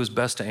 Mike will do his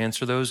best to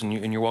answer those,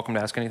 and you're welcome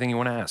to ask anything you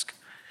want to ask.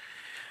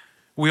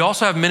 We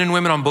also have men and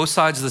women on both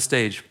sides of the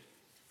stage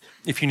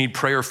if you need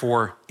prayer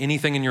for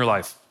anything in your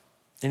life,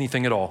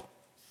 anything at all.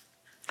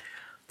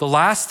 The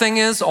last thing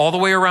is, all the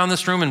way around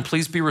this room, and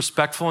please be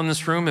respectful in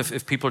this room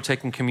if people are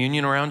taking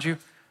communion around you,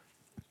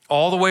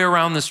 all the way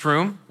around this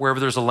room, wherever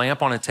there's a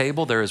lamp on a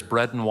table, there is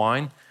bread and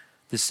wine.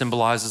 This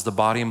symbolizes the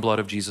body and blood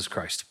of Jesus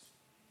Christ.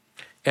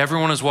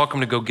 Everyone is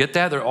welcome to go get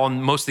that. They're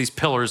on most of these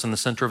pillars in the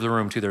center of the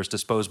room too. There's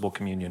disposable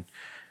communion.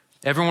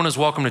 Everyone is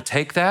welcome to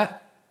take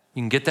that.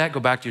 You can get that, go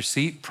back to your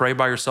seat, pray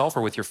by yourself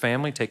or with your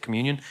family, take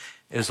communion,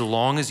 as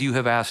long as you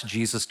have asked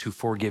Jesus to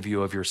forgive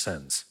you of your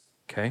sins,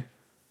 okay?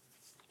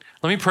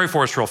 Let me pray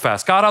for us real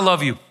fast. God, I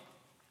love you.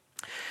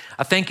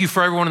 I thank you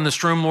for everyone in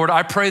this room, Lord.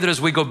 I pray that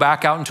as we go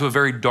back out into a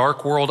very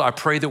dark world, I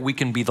pray that we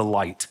can be the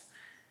light.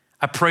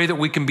 I pray that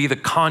we can be the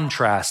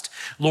contrast.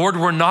 Lord,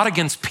 we're not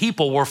against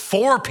people, we're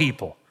for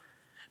people,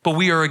 but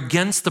we are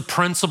against the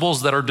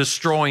principles that are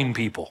destroying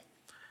people.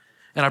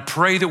 And I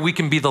pray that we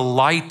can be the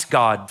light,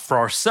 God, for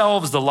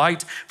ourselves, the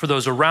light for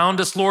those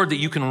around us, Lord, that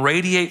you can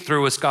radiate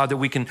through us, God, that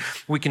we can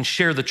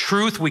share the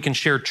truth, we can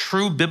share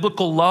true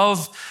biblical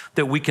love,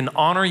 that we can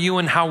honor you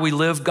in how we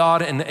live,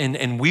 God,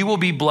 and we will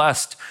be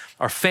blessed.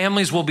 Our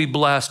families will be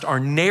blessed.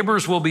 Our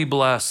neighbors will be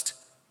blessed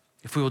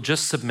if we will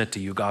just submit to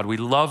you, God. We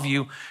love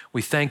you.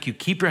 We thank you.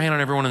 Keep your hand on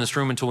everyone in this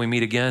room until we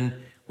meet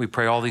again. We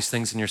pray all these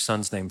things in your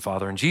son's name,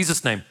 Father. In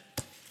Jesus' name,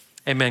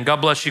 amen. God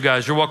bless you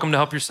guys. You're welcome to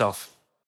help yourself.